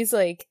stage. She's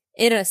like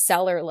in a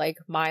cellar like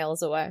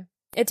miles away.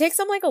 It takes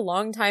them like a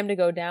long time to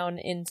go down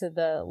into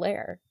the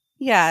lair.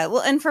 Yeah,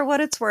 well, and for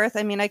what it's worth,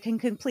 I mean, I can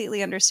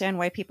completely understand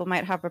why people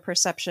might have a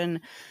perception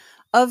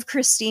of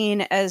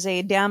Christine as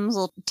a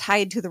damsel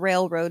tied to the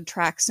railroad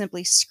track,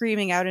 simply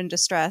screaming out in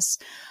distress.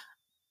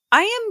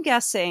 I am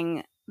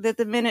guessing that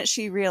the minute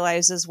she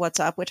realizes what's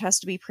up, which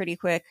has to be pretty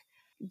quick,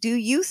 do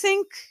you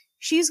think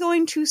she's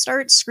going to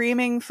start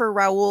screaming for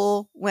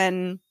Raoul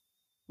when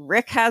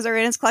Rick has her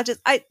in his clutches?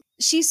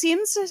 She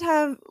seems to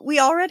have, we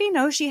already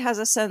know she has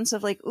a sense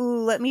of like,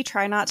 ooh, let me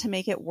try not to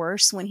make it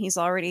worse when he's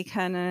already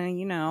kind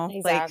of,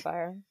 Exactly.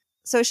 like,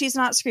 so she's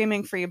not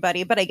screaming for you,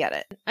 buddy, but I get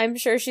it. I'm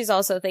sure she's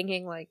also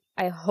thinking like,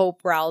 I hope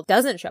Raoul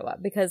doesn't show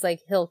up because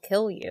like he'll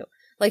kill you.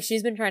 Like,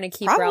 she's been trying to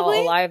keep Raoul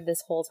alive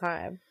this whole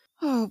time.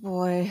 Oh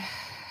boy.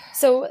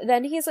 So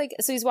then he's like,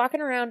 so he's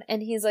walking around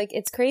and he's like,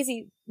 it's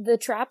crazy. The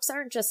traps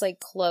aren't just like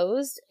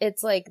closed.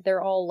 It's like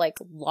they're all like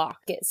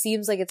locked. It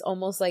seems like it's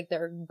almost like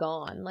they're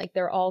gone. Like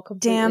they're all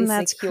completely Damn,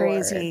 that's secure.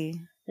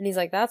 crazy. And he's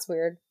like, that's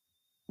weird.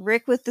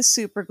 Rick with the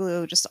super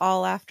glue just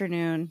all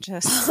afternoon.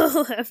 Just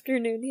all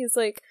afternoon. He's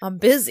like, I'm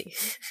busy.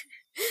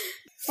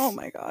 Oh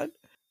my God.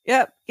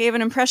 Yep. Gave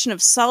an impression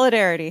of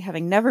solidarity,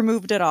 having never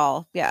moved at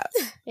all. Yeah.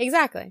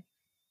 Exactly.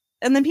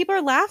 And then people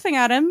are laughing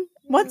at him.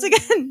 Once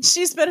again,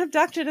 she's been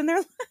abducted and they're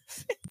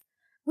laughing.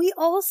 We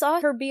all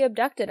saw her be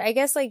abducted. I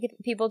guess like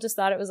people just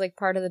thought it was like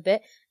part of the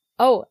bit.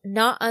 Oh,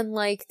 not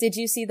unlike, did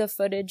you see the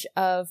footage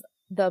of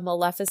the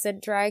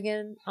Maleficent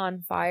dragon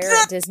on fire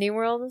at Disney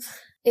World?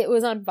 It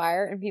was on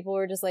fire and people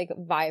were just like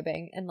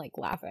vibing and like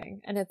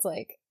laughing. And it's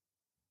like,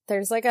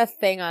 there's like a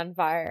thing on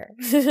fire.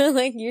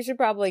 Like, you should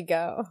probably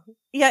go.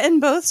 Yeah, in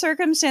both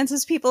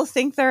circumstances, people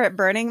think they're at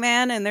Burning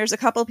Man, and there's a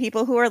couple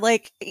people who are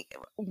like,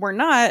 we're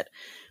not.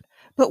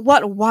 But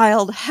what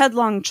wild,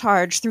 headlong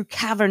charge through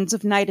caverns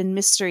of night and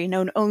mystery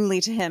known only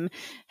to him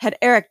had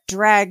Eric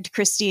dragged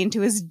Christine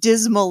to his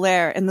dismal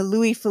lair in the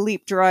Louis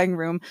Philippe drawing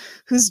room,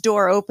 whose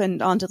door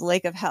opened onto the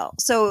lake of hell.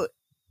 So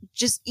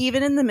just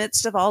even in the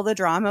midst of all the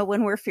drama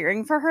when we're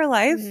fearing for her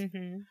life,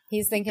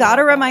 he's thinking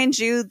gotta remind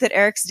you that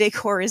Eric's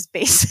decor is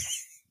basic.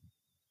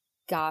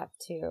 Got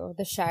to.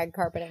 The shag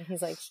carpeting.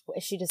 He's like,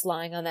 is she just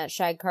lying on that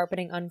shag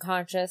carpeting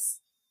unconscious?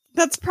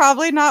 That's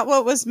probably not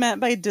what was meant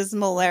by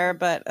dismal air,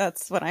 but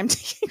that's what I'm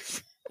taking.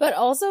 But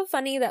also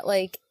funny that,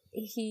 like,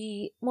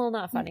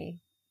 not funny.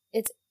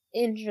 It's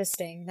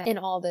interesting that in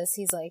all this,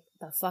 he's like,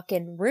 the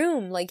fucking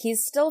room. Like,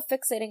 he's still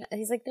fixating.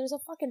 He's like, there's a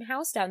fucking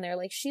house down there.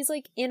 Like, she's,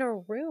 like, in a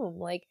room.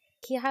 Like,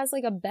 he has,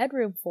 like, a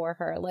bedroom for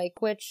her.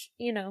 Like, which,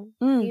 you know,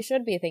 you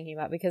should be thinking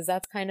about because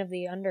that's kind of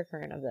the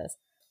undercurrent of this.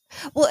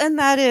 Well, and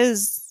that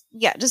is...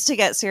 Yeah, just to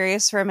get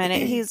serious for a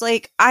minute, he's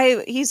like,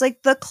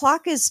 the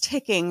clock is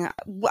ticking.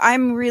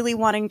 I'm really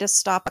wanting to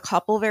stop a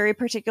couple very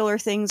particular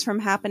things from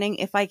happening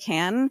if I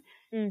can,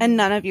 and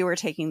none of you are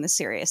taking this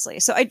seriously.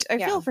 So I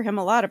feel for him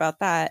a lot about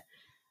that.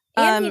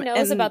 And he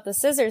knows about the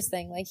scissors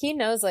thing. Like, he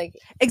knows, like...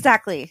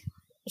 Exactly.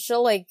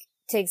 She'll, like,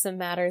 take some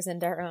matters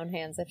into her own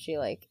hands if she,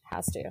 like,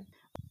 has to.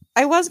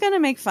 I was going to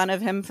make fun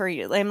of him for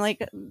you. I'm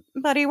like,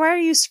 buddy, why are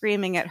you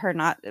screaming at her?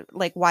 Not,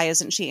 like, why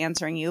isn't she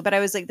answering you? But I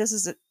was like,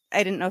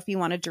 I didn't know if you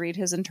wanted to read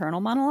his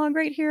internal monologue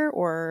right here,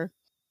 or...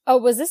 Oh,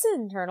 was this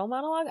an internal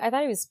monologue? I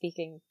thought he was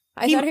speaking.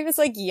 I thought he was,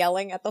 like,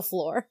 yelling at the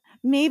floor.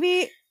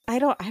 Maybe. I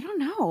don't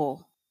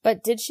know.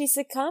 But did she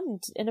succumb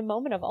in a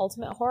moment of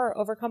ultimate horror,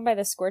 overcome by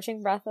the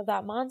scorching breath of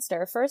that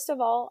monster? First of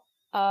all,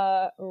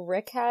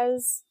 Rick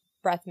has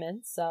breath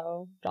mints,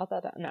 so jot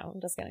that down. No,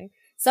 I'm just kidding.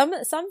 Some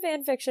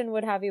fan fiction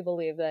would have you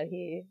believe that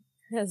he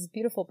has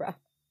beautiful breath.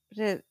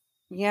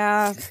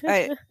 Yeah,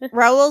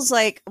 Raoul's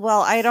like,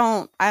 well, I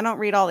don't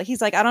read all that.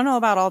 He's like, I don't know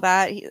about all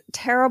that.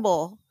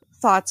 Terrible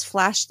thoughts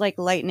flashed like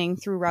lightning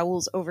through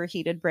Raoul's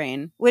overheated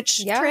brain,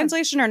 which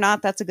translation or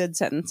not, that's a good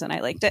sentence. And I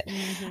liked it.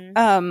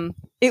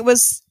 It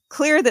was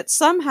clear that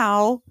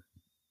somehow,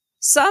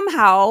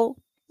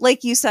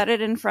 like you said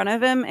it in front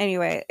of him.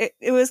 Anyway,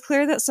 it was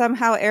clear that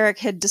somehow Eric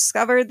had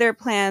discovered their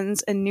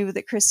plans and knew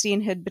that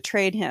Christine had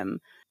betrayed him.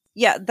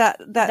 Yeah, that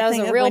was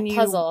thing a real when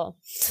puzzle.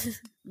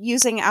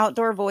 Using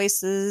outdoor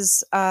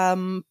voices,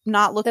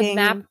 not looking.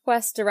 The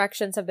MapQuest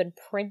directions have been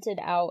printed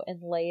out and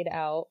laid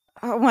out.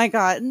 Oh my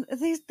god,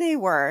 they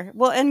were.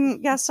 Well,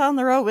 and Gaston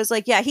Leroux was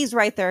like, yeah, he's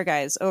right there,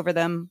 guys, over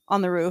them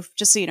on the roof,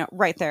 just so you know,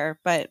 right there.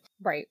 But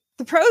right,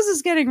 the prose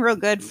is getting real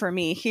good for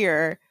me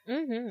here.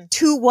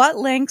 To what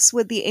lengths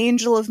would the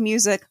angel of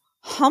music,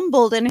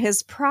 humbled in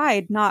his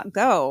pride, not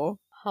go?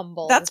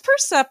 Humble. That's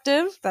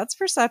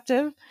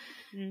perceptive.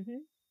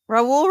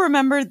 Raoul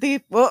remembered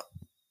the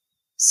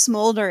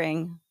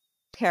smoldering,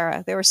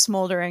 Kara. They were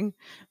smoldering.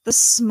 The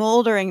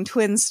smoldering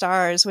twin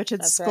stars which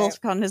had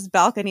skulked on his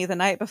balcony the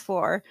night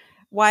before.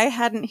 Why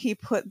hadn't he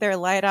put their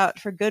light out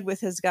for good with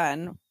his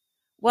gun?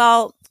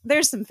 Well,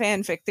 there's some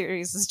fanfic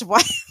theories as to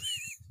why.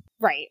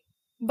 Right.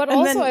 But and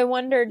also, I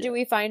wonder, do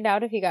we find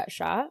out if he got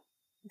shot?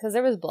 Because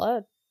there was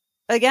blood.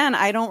 Again,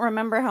 I don't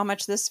remember how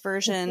much this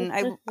version...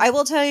 I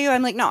will tell you,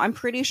 I'm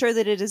pretty sure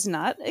that it is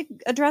not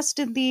addressed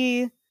in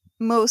the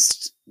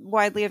most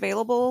widely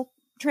available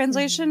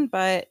translation,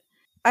 but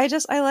I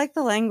like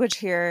the language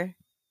here.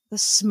 The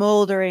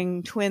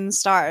smoldering twin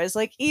stars.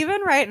 Like,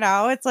 even right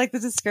now, it's like the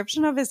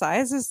description of his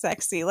eyes is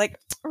sexy. Like,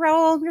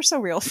 Raoul, you're so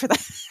real for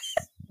that.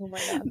 Oh my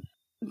god.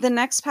 The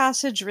next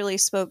passage really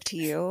spoke to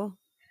you.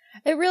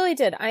 It really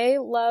did. I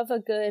love a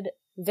good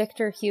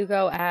Victor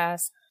Hugo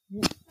ass.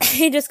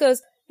 He just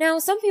goes, now,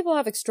 some people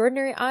have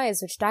extraordinary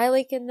eyes which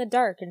dilate in the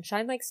dark and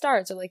shine like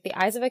stars, or like the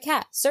eyes of a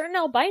cat. Certain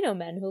albino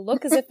men who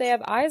look as if they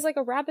have eyes like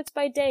a rabbit's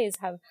by days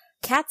have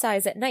cat's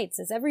eyes at nights,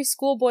 as every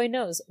schoolboy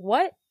knows.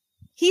 What?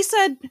 He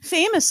said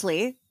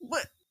famously.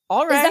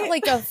 All right.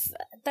 Is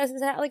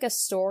that like a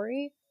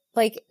story?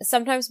 Like,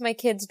 sometimes my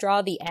kids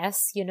draw the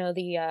S, you know,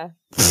 the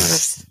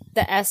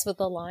S with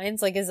the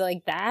lines. Like, is it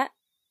like that?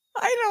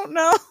 I don't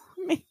know.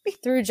 Maybe.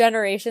 Through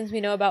generations,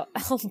 we know about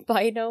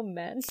albino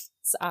men's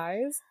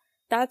eyes.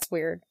 That's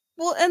weird.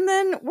 Well, and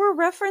then we're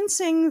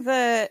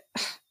referencing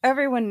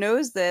everyone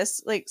knows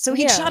this. Like, so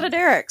he shot at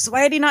Eric. So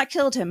why had he not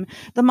killed him?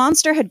 The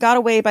monster had got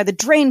away by the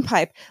drain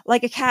pipe,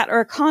 like a cat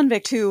or a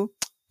convict who,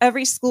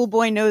 every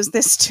schoolboy knows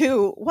this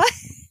too. What?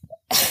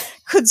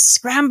 Could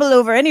scramble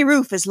over any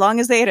roof as long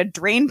as they had a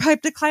drain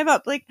pipe to climb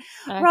up. Like,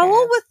 okay.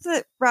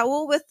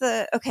 Raoul with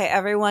the, okay,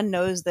 everyone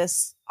knows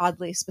this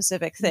oddly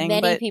specific thing.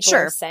 Many people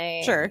are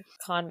saying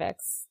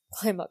convicts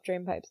climb up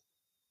drain pipes.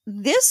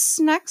 This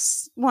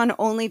next one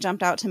only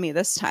jumped out to me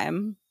this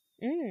time.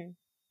 And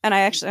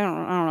I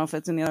don't know if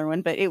it's in the other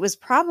one, but it was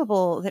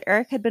probable that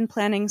Eric had been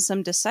planning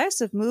some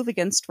decisive move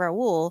against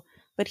Raoul,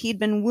 but he'd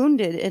been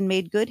wounded and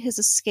made good his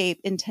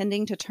escape,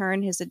 intending to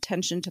turn his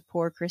attention to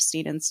poor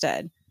Christine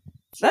instead.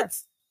 Sure.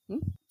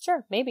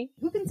 Sure, maybe.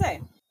 Who can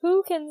say?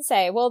 Who can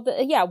say? Well,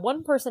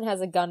 one person has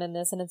a gun in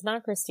this, and it's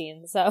not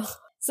Christine. So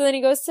then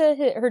he goes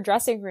to her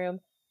dressing room,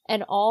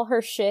 and all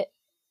her shit,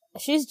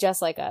 she's just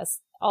like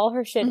us. All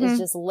her shit is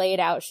just laid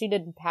out. She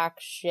didn't pack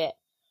shit.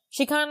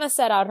 She kind of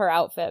set out her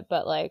outfit,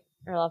 but like,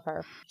 I love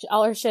her.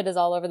 All her shit is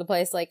all over the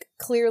place. Like,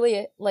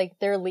 clearly, like,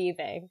 they're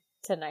leaving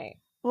tonight.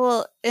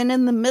 Well, and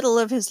in the middle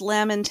of his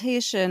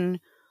lamentation,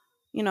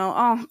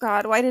 oh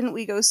God, why didn't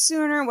we go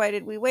sooner? Why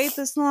did we wait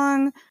this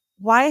long?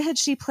 Why had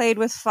she played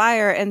with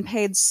fire and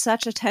paid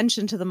such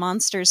attention to the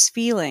monster's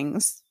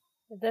feelings?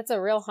 That's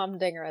a real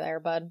humdinger there,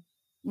 bud.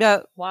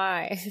 Yeah.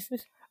 Why?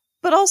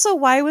 But also,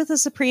 why with a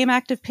supreme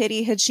act of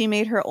pity had she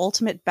made her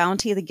ultimate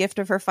bounty the gift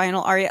of her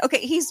final aria? Okay,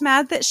 he's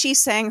mad that she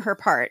sang her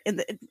part.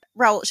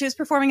 Raul, she was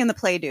performing in the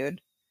play, dude.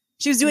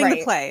 She was doing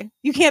the play.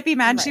 You can't be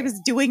mad she was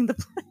doing the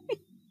play.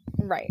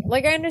 Right.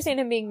 Like, I understand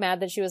him being mad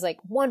that she was like,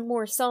 one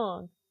more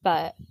song.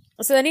 But,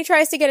 so then he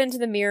tries to get into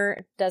the mirror.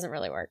 It doesn't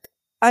really work.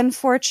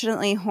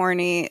 Unfortunately,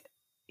 horny.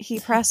 He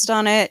pressed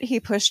on it, he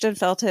pushed and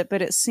felt it,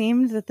 but it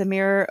seemed that the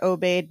mirror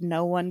obeyed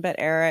no one but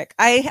Eric.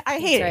 I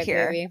hate it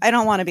here. Baby. I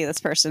don't want to be this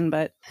person,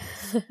 but...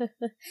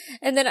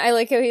 And then I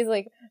like how he's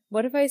like,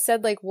 what if I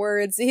said, like,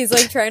 words? He's,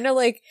 like, trying to,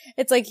 like...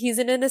 It's like he's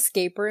in an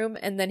escape room,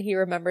 and then he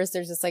remembers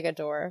there's just, like, a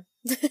door.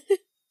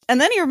 And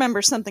then he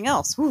remembers something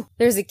else. Whew.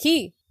 There's a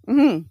key.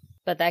 Mm-hmm.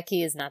 But that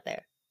key is not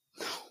there.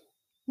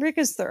 Rick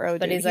is thorough,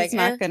 but dude. He's like,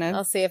 not gonna...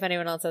 I'll see if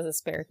anyone else has a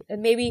spare.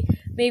 And maybe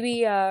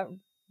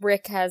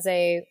Rick has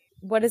a...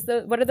 What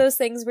are those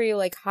things where you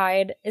like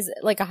hide? Is it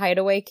like a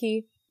hideaway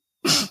key?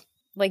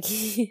 Like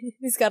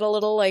he's got a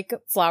little like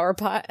flower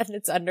pot and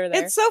it's under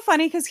there. It's so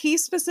funny because he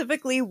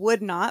specifically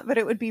would not, but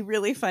it would be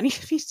really funny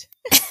if he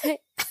did.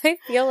 I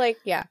feel like,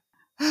 yeah.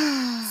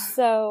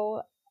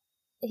 So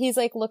he's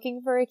like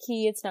looking for a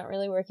key. It's not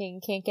really working.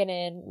 Can't get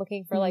in.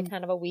 Looking for like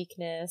kind of a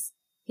weakness.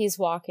 He's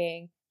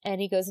walking and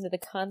he goes into the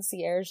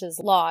concierge's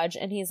lodge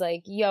and he's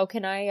like, yo,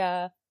 can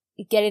I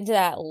get into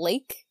that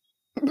lake?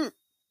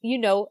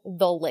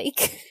 The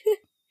lake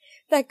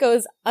that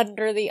goes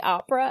under the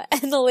opera.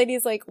 And the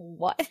lady's like,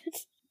 what?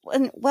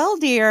 And, well,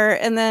 dear,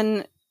 and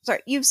then,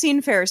 sorry, you've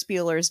seen Ferris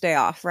Bueller's Day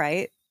Off,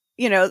 right?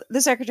 The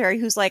secretary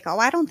who's like, oh,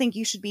 I don't think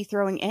you should be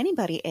throwing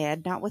anybody,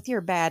 Ed, not with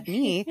your bad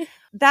knee.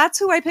 That's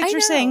who I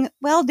picture saying,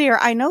 well, dear,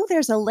 I know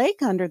there's a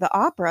lake under the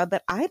opera,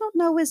 but I don't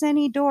know as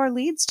any door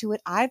leads to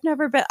it. I've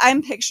never been.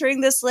 I'm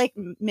picturing this, like,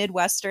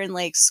 Midwestern,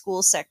 like,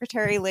 school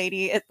secretary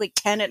lady at, like,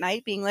 10 at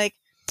night being like,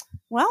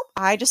 well,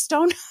 I just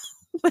don't know.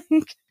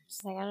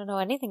 She's like, I don't know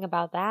anything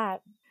about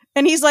that.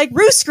 And he's like,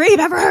 Roo Scream,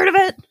 ever heard of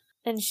it?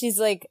 And she's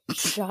like,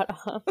 shut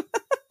up.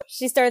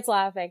 She starts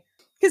laughing.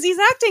 Because he's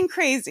acting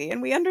crazy,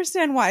 and we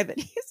understand why, but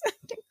he's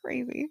acting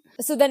crazy.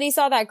 So then he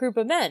saw that group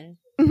of men.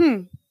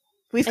 Mm-hmm.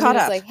 We've caught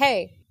up. He was like,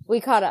 hey,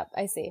 we caught up,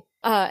 I see.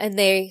 And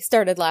they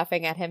started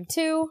laughing at him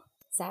too.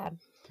 Sad.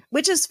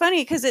 Which is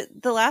funny, because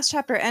the last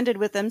chapter ended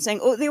with them saying,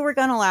 oh, they were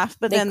gonna laugh,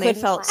 but then they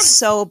felt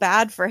so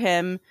bad for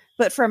him.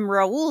 But from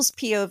Raul's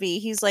POV,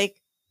 he's like,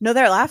 no,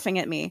 they're laughing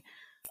at me.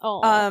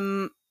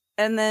 Oh.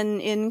 And then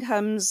in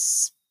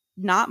comes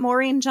not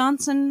Maureen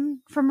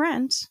Johnson from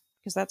Rent,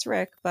 because that's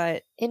Rick,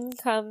 but in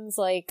comes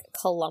like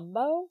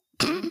Columbo.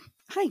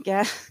 I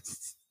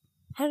guess.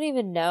 I don't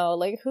even know.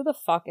 Like, who the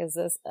fuck is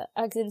this?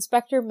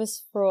 Inspector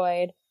Miss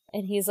Freud,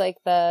 and he's like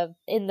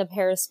in the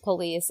Paris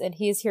police, and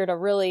he's here to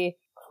really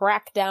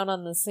crack down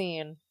on the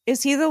scene.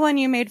 Is he the one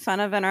you made fun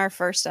of in our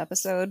first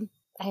episode?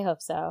 I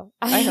hope so.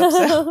 I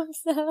hope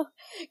so.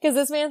 Because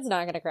this man's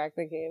not going to crack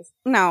the case.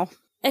 No.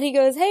 And he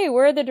goes, hey,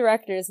 where are the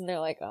directors? And they're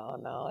like, oh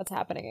no, it's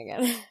happening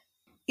again.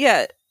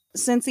 Yeah.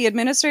 Since the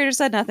administrator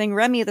said nothing,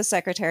 Remy, the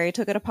secretary,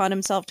 took it upon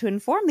himself to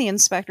inform the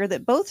inspector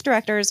that both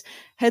directors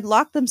had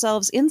locked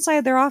themselves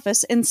inside their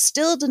office and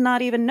still did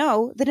not even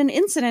know that an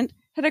incident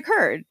had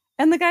occurred.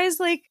 And the guy's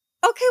like,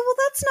 okay, well,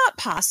 that's not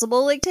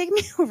possible. Like, take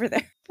me over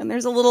there. And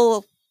there's a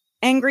little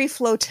angry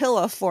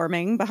flotilla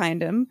forming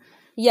behind him.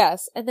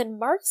 Yes, and then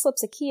Mark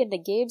slips a key into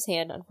Gabe's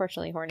hand,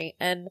 unfortunately horny,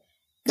 and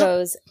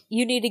goes,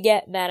 you need to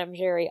get Madame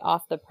Jerry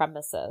off the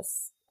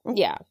premises.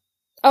 Yeah.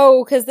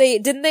 Oh, because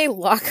didn't they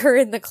lock her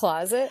in the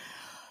closet?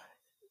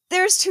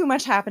 There's too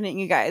much happening,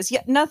 you guys.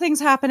 Yeah, nothing's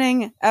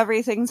happening.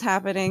 Everything's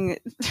happening.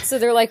 So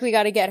they're like, we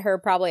got to get her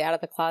probably out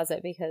of the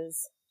closet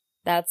because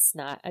that's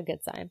not a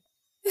good sign.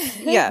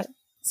 Yeah.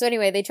 So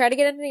anyway, they try to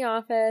get into the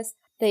office.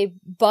 They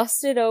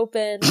bust it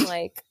open,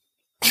 like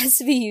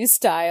SVU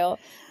style.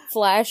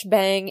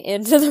 Flashbang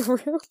into the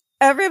room.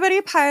 Everybody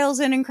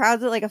piles in and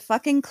crowds it like a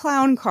fucking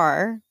clown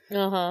car.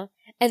 Uh-huh.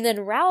 And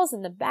then Raul's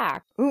in the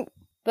back. Ooh.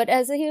 But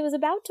as he was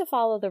about to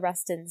follow the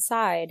rest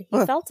inside,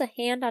 he felt a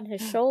hand on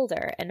his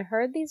shoulder and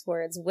heard these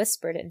words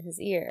whispered in his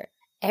ear.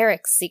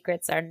 Eric's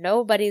secrets are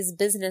nobody's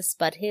business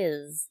but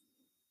his.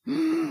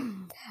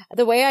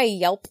 The way I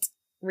yelped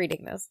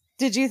reading this.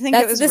 Did you think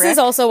it was This Rick? Is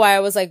also why I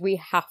was like, we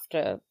have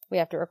to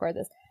record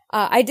this.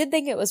 I did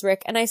think it was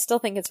Rick, and I still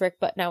think it's Rick,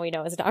 but now we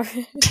know it's not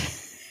Rick.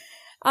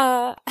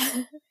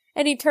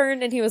 And he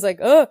turned and he was like,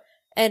 oh,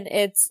 and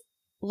it's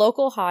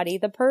local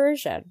hottie, the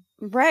Persian.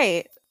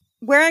 Right.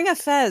 Wearing a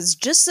fez,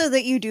 just so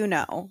that you do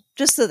know.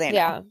 Just so they know.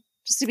 Yeah.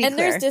 Just to be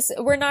clear.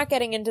 And we're not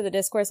getting into the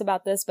discourse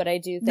about this, but I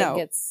do think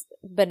it's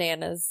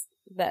bananas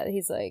that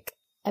he's like,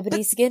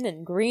 ebony skin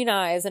and green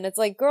eyes. And it's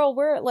like, girl,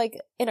 we're like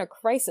in a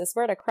crisis.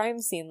 We're at a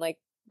crime scene. Like,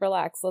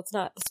 relax. Let's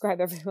not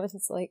describe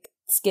everyone's like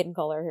skin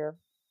color here.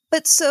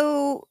 But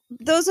so,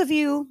 those of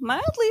you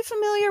mildly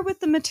familiar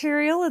with the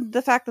material and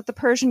the fact that the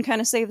Persian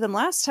kind of saved them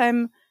last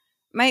time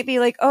might be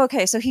like, oh,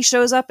 okay, so he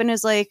shows up and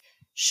is like,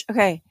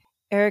 okay,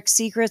 Eric's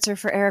secrets are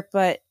for Eric,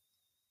 but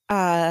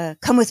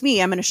come with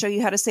me. I'm going to show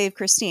you how to save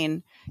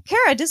Christine.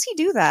 Kara, does he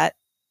do that?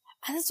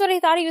 That's what I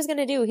thought he was going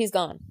to do. He's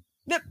gone.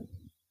 Yep.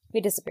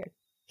 He disappeared.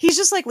 He's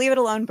just like, leave it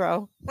alone,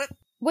 bro.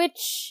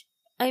 Which,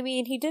 I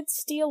mean, he did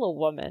steal a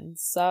woman,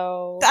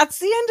 so... That's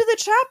the end of the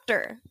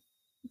chapter.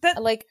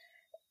 Like,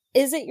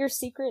 is it your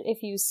secret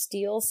if you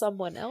steal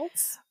someone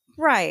else?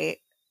 Right.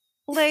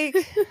 Like...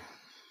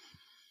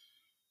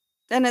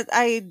 And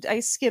I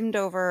skimmed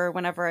over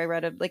whenever I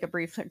read a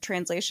brief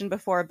translation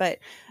before, but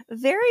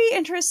very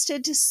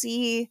interested to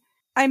see,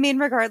 I mean,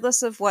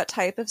 regardless of what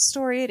type of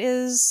story it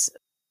is,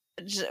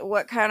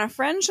 what kind of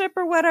friendship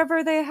or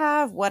whatever they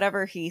have,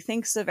 whatever he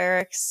thinks of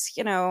Eric's,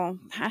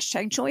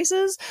 hashtag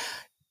choices,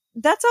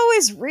 that's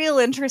always real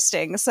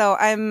interesting. So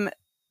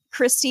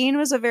Christine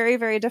was a very,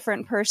 very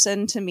different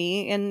person to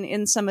me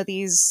in some of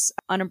these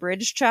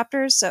unabridged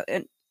chapters, so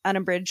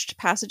unabridged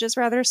passages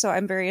rather. So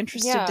I'm very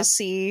interested to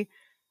see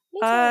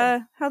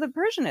how the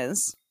Persian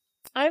is.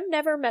 I've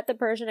never met the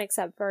Persian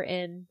except for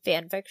in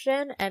fan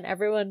fiction, and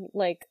everyone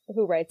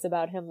who writes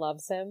about him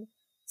loves him.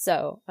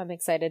 So I'm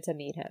excited to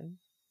meet him.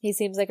 He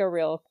seems like a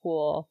real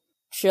cool,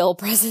 chill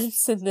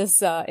presence in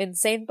this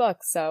insane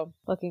book. So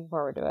looking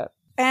forward to it.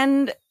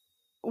 And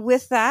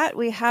with that,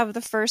 we have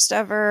the first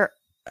ever,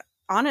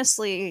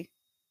 honestly,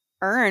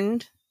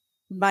 earned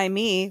by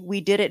me, we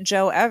did it,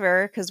 Joe,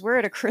 ever, because we're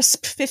at a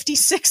crisp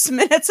 56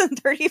 minutes and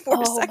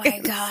 34 seconds. Oh my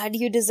god,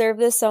 you deserve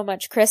this so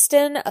much.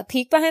 Kristen, a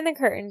peek behind the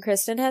curtain,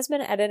 Kristen has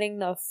been editing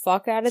the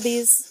fuck out of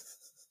these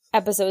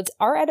episodes.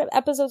 Our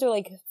episodes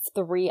are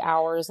 3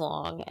 hours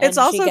long, and it's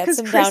also she gets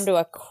them down to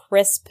a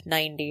crisp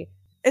 90.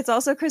 It's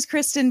also because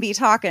Kristen be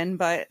talking,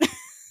 but...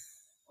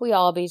 we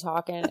all be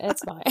talking.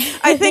 It's fine.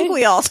 I think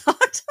we all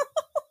talked.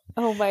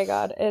 Oh my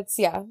god, I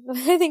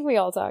think we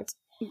all talked.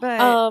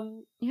 But,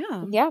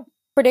 yeah.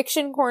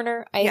 Prediction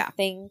corner, I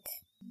think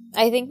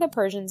the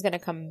Persian's going to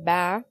come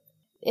back.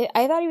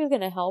 I thought he was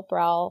going to help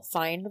Raoul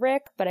find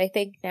Rick, but I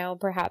think now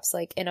perhaps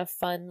in a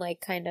fun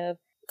kind of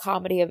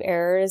comedy of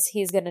errors,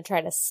 he's going to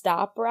try to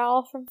stop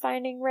Raoul from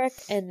finding Rick,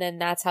 and then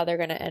that's how they're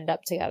going to end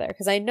up together.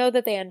 Because I know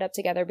that they end up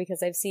together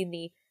because I've seen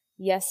the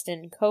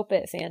Yeston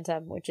Kopit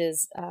Phantom, which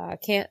is I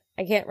can't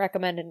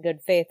recommend in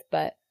good faith,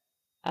 but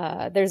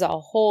there's a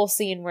whole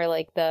scene where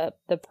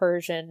the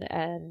Persian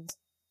and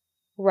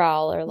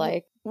Raoul are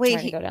trying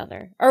to go down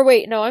there. Or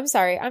wait, no, I'm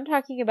sorry. I'm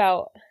talking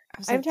about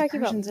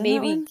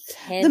maybe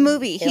Ken the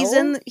movie.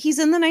 Hill? He's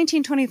in the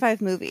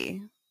 1925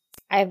 movie.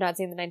 I have not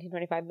seen the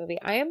 1925 movie.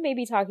 I am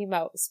maybe talking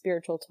about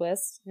Spiritual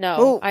Twist.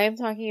 No, I am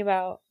talking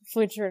about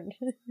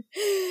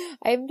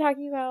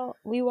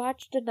we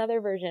watched another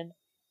version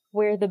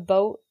where the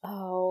boat.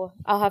 Oh,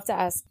 I'll have to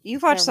ask.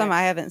 You've watched some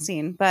I haven't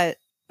seen, but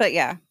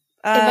yeah,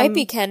 it might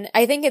be Ken.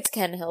 I think it's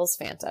Ken Hill's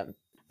Phantom.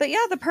 But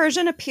yeah, the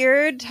Persian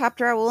appeared, tapped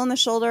Raoul on the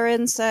shoulder,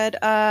 and said,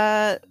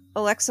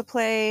 Alexa,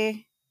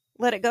 play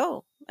Let It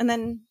Go. And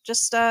then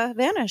just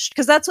vanished.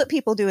 Because that's what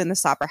people do in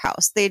this opera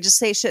house. They just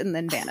say shit and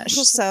then vanish.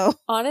 So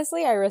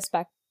honestly, I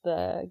respect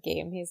the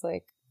game. He's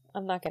like,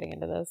 I'm not getting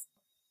into this.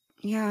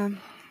 Yeah.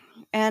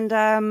 And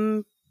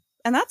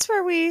that's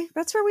where we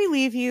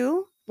leave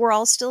you. We're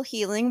all still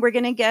healing. We're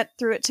going to get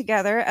through it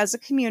together as a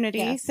community.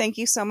 Yes. Thank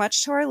you so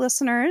much to our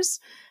listeners.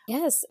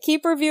 Yes.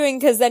 Keep reviewing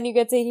because then you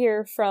get to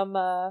hear from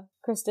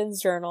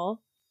Kristen's journal.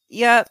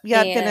 Yep.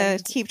 Gonna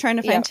keep trying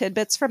to find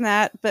tidbits from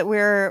that. But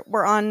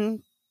we're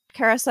on...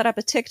 Kara set up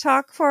a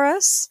TikTok for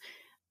us.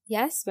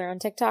 Yes, we're on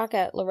TikTok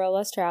at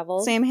Larola's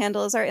Travels. Same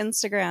handle as our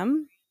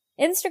Instagram.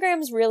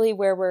 Instagram's really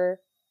where we're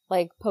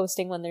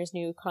posting when there's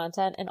new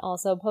content and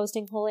also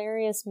posting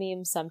hilarious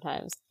memes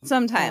sometimes.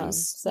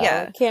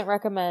 Can't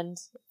recommend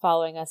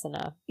following us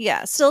enough.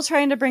 Yeah, still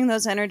trying to bring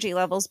those energy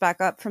levels back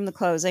up from the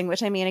closing,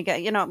 which I mean,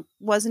 again,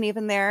 wasn't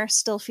even there.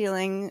 Still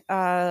feeling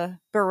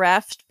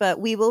bereft, but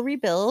we will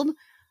rebuild.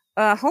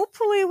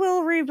 Hopefully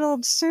we'll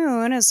rebuild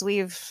soon, as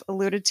we've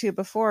alluded to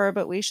before,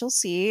 but we shall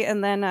see.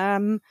 And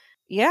then,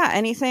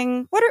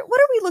 anything. What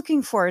are we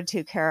looking forward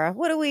to, Kara?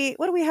 What do we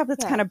have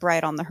that's kind of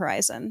bright on the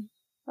horizon?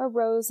 A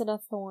rose and a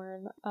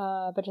thorn,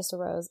 but just a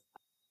rose.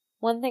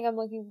 One thing I'm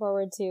looking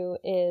forward to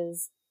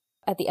is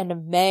at the end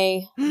of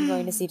May, I'm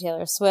going to see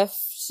Taylor Swift.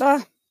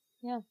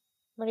 Yeah.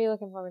 What are you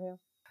looking forward to?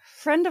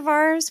 Friend of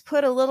ours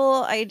put a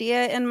little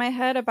idea in my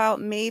head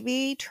about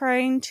maybe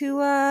trying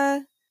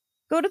to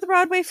go to the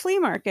Broadway flea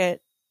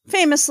market,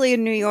 famously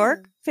in New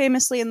York,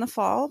 famously in the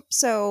fall.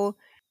 So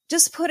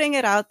just putting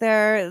it out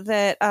there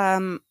that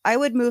I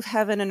would move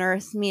heaven and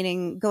earth,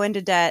 meaning go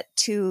into debt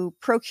to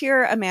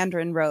procure a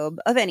mandarin robe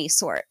of any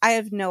sort. I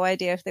have no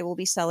idea if they will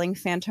be selling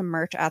Phantom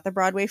merch at the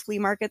Broadway flea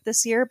market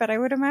this year, but I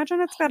would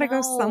imagine it's got to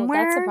go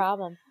somewhere. That's a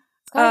problem.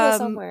 It's got to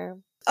go somewhere.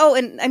 Oh,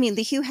 and I mean,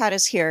 the Hugh hat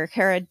is here.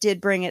 Kara did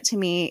bring it to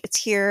me.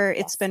 It's here.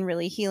 Yes. It's been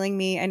really healing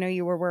me. I know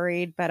you were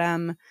worried, but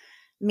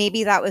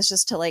maybe that was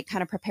just to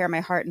kind of prepare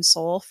my heart and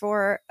soul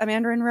for a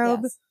mandarin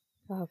robe. Yes.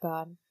 Oh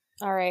God.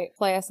 All right.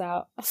 Play us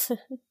out.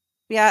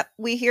 Yeah.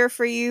 We hear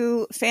for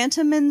you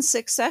Phantom and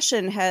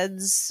Succession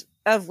heads,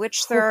 of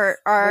which there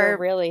are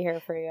we're really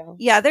here for you.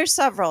 Yeah. There's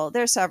several.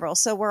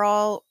 So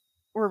we're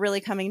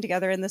really coming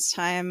together in this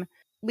time.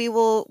 we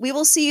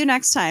will see you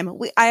next time.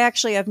 I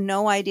actually have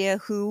no idea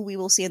who we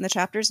will see in the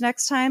chapters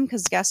next time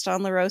because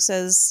Gaston Leroux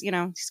says,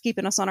 he's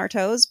keeping us on our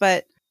toes,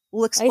 but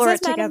we'll explore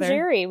it together. Madame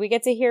Jury. We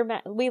get to hear,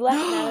 we let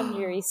Madame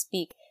Jury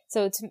speak.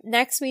 So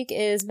next week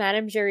is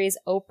Madame Jury's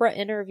Oprah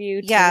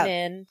interview. Tune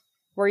in.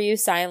 Were you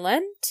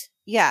silent?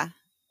 Yeah.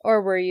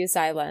 Or were you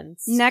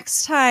silenced?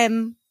 Next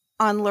time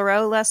on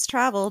Leroux Less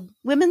Traveled,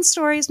 women's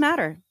stories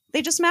matter.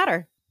 They just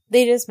matter.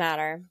 They just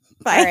matter.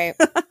 Bye. All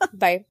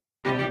right.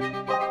 Bye.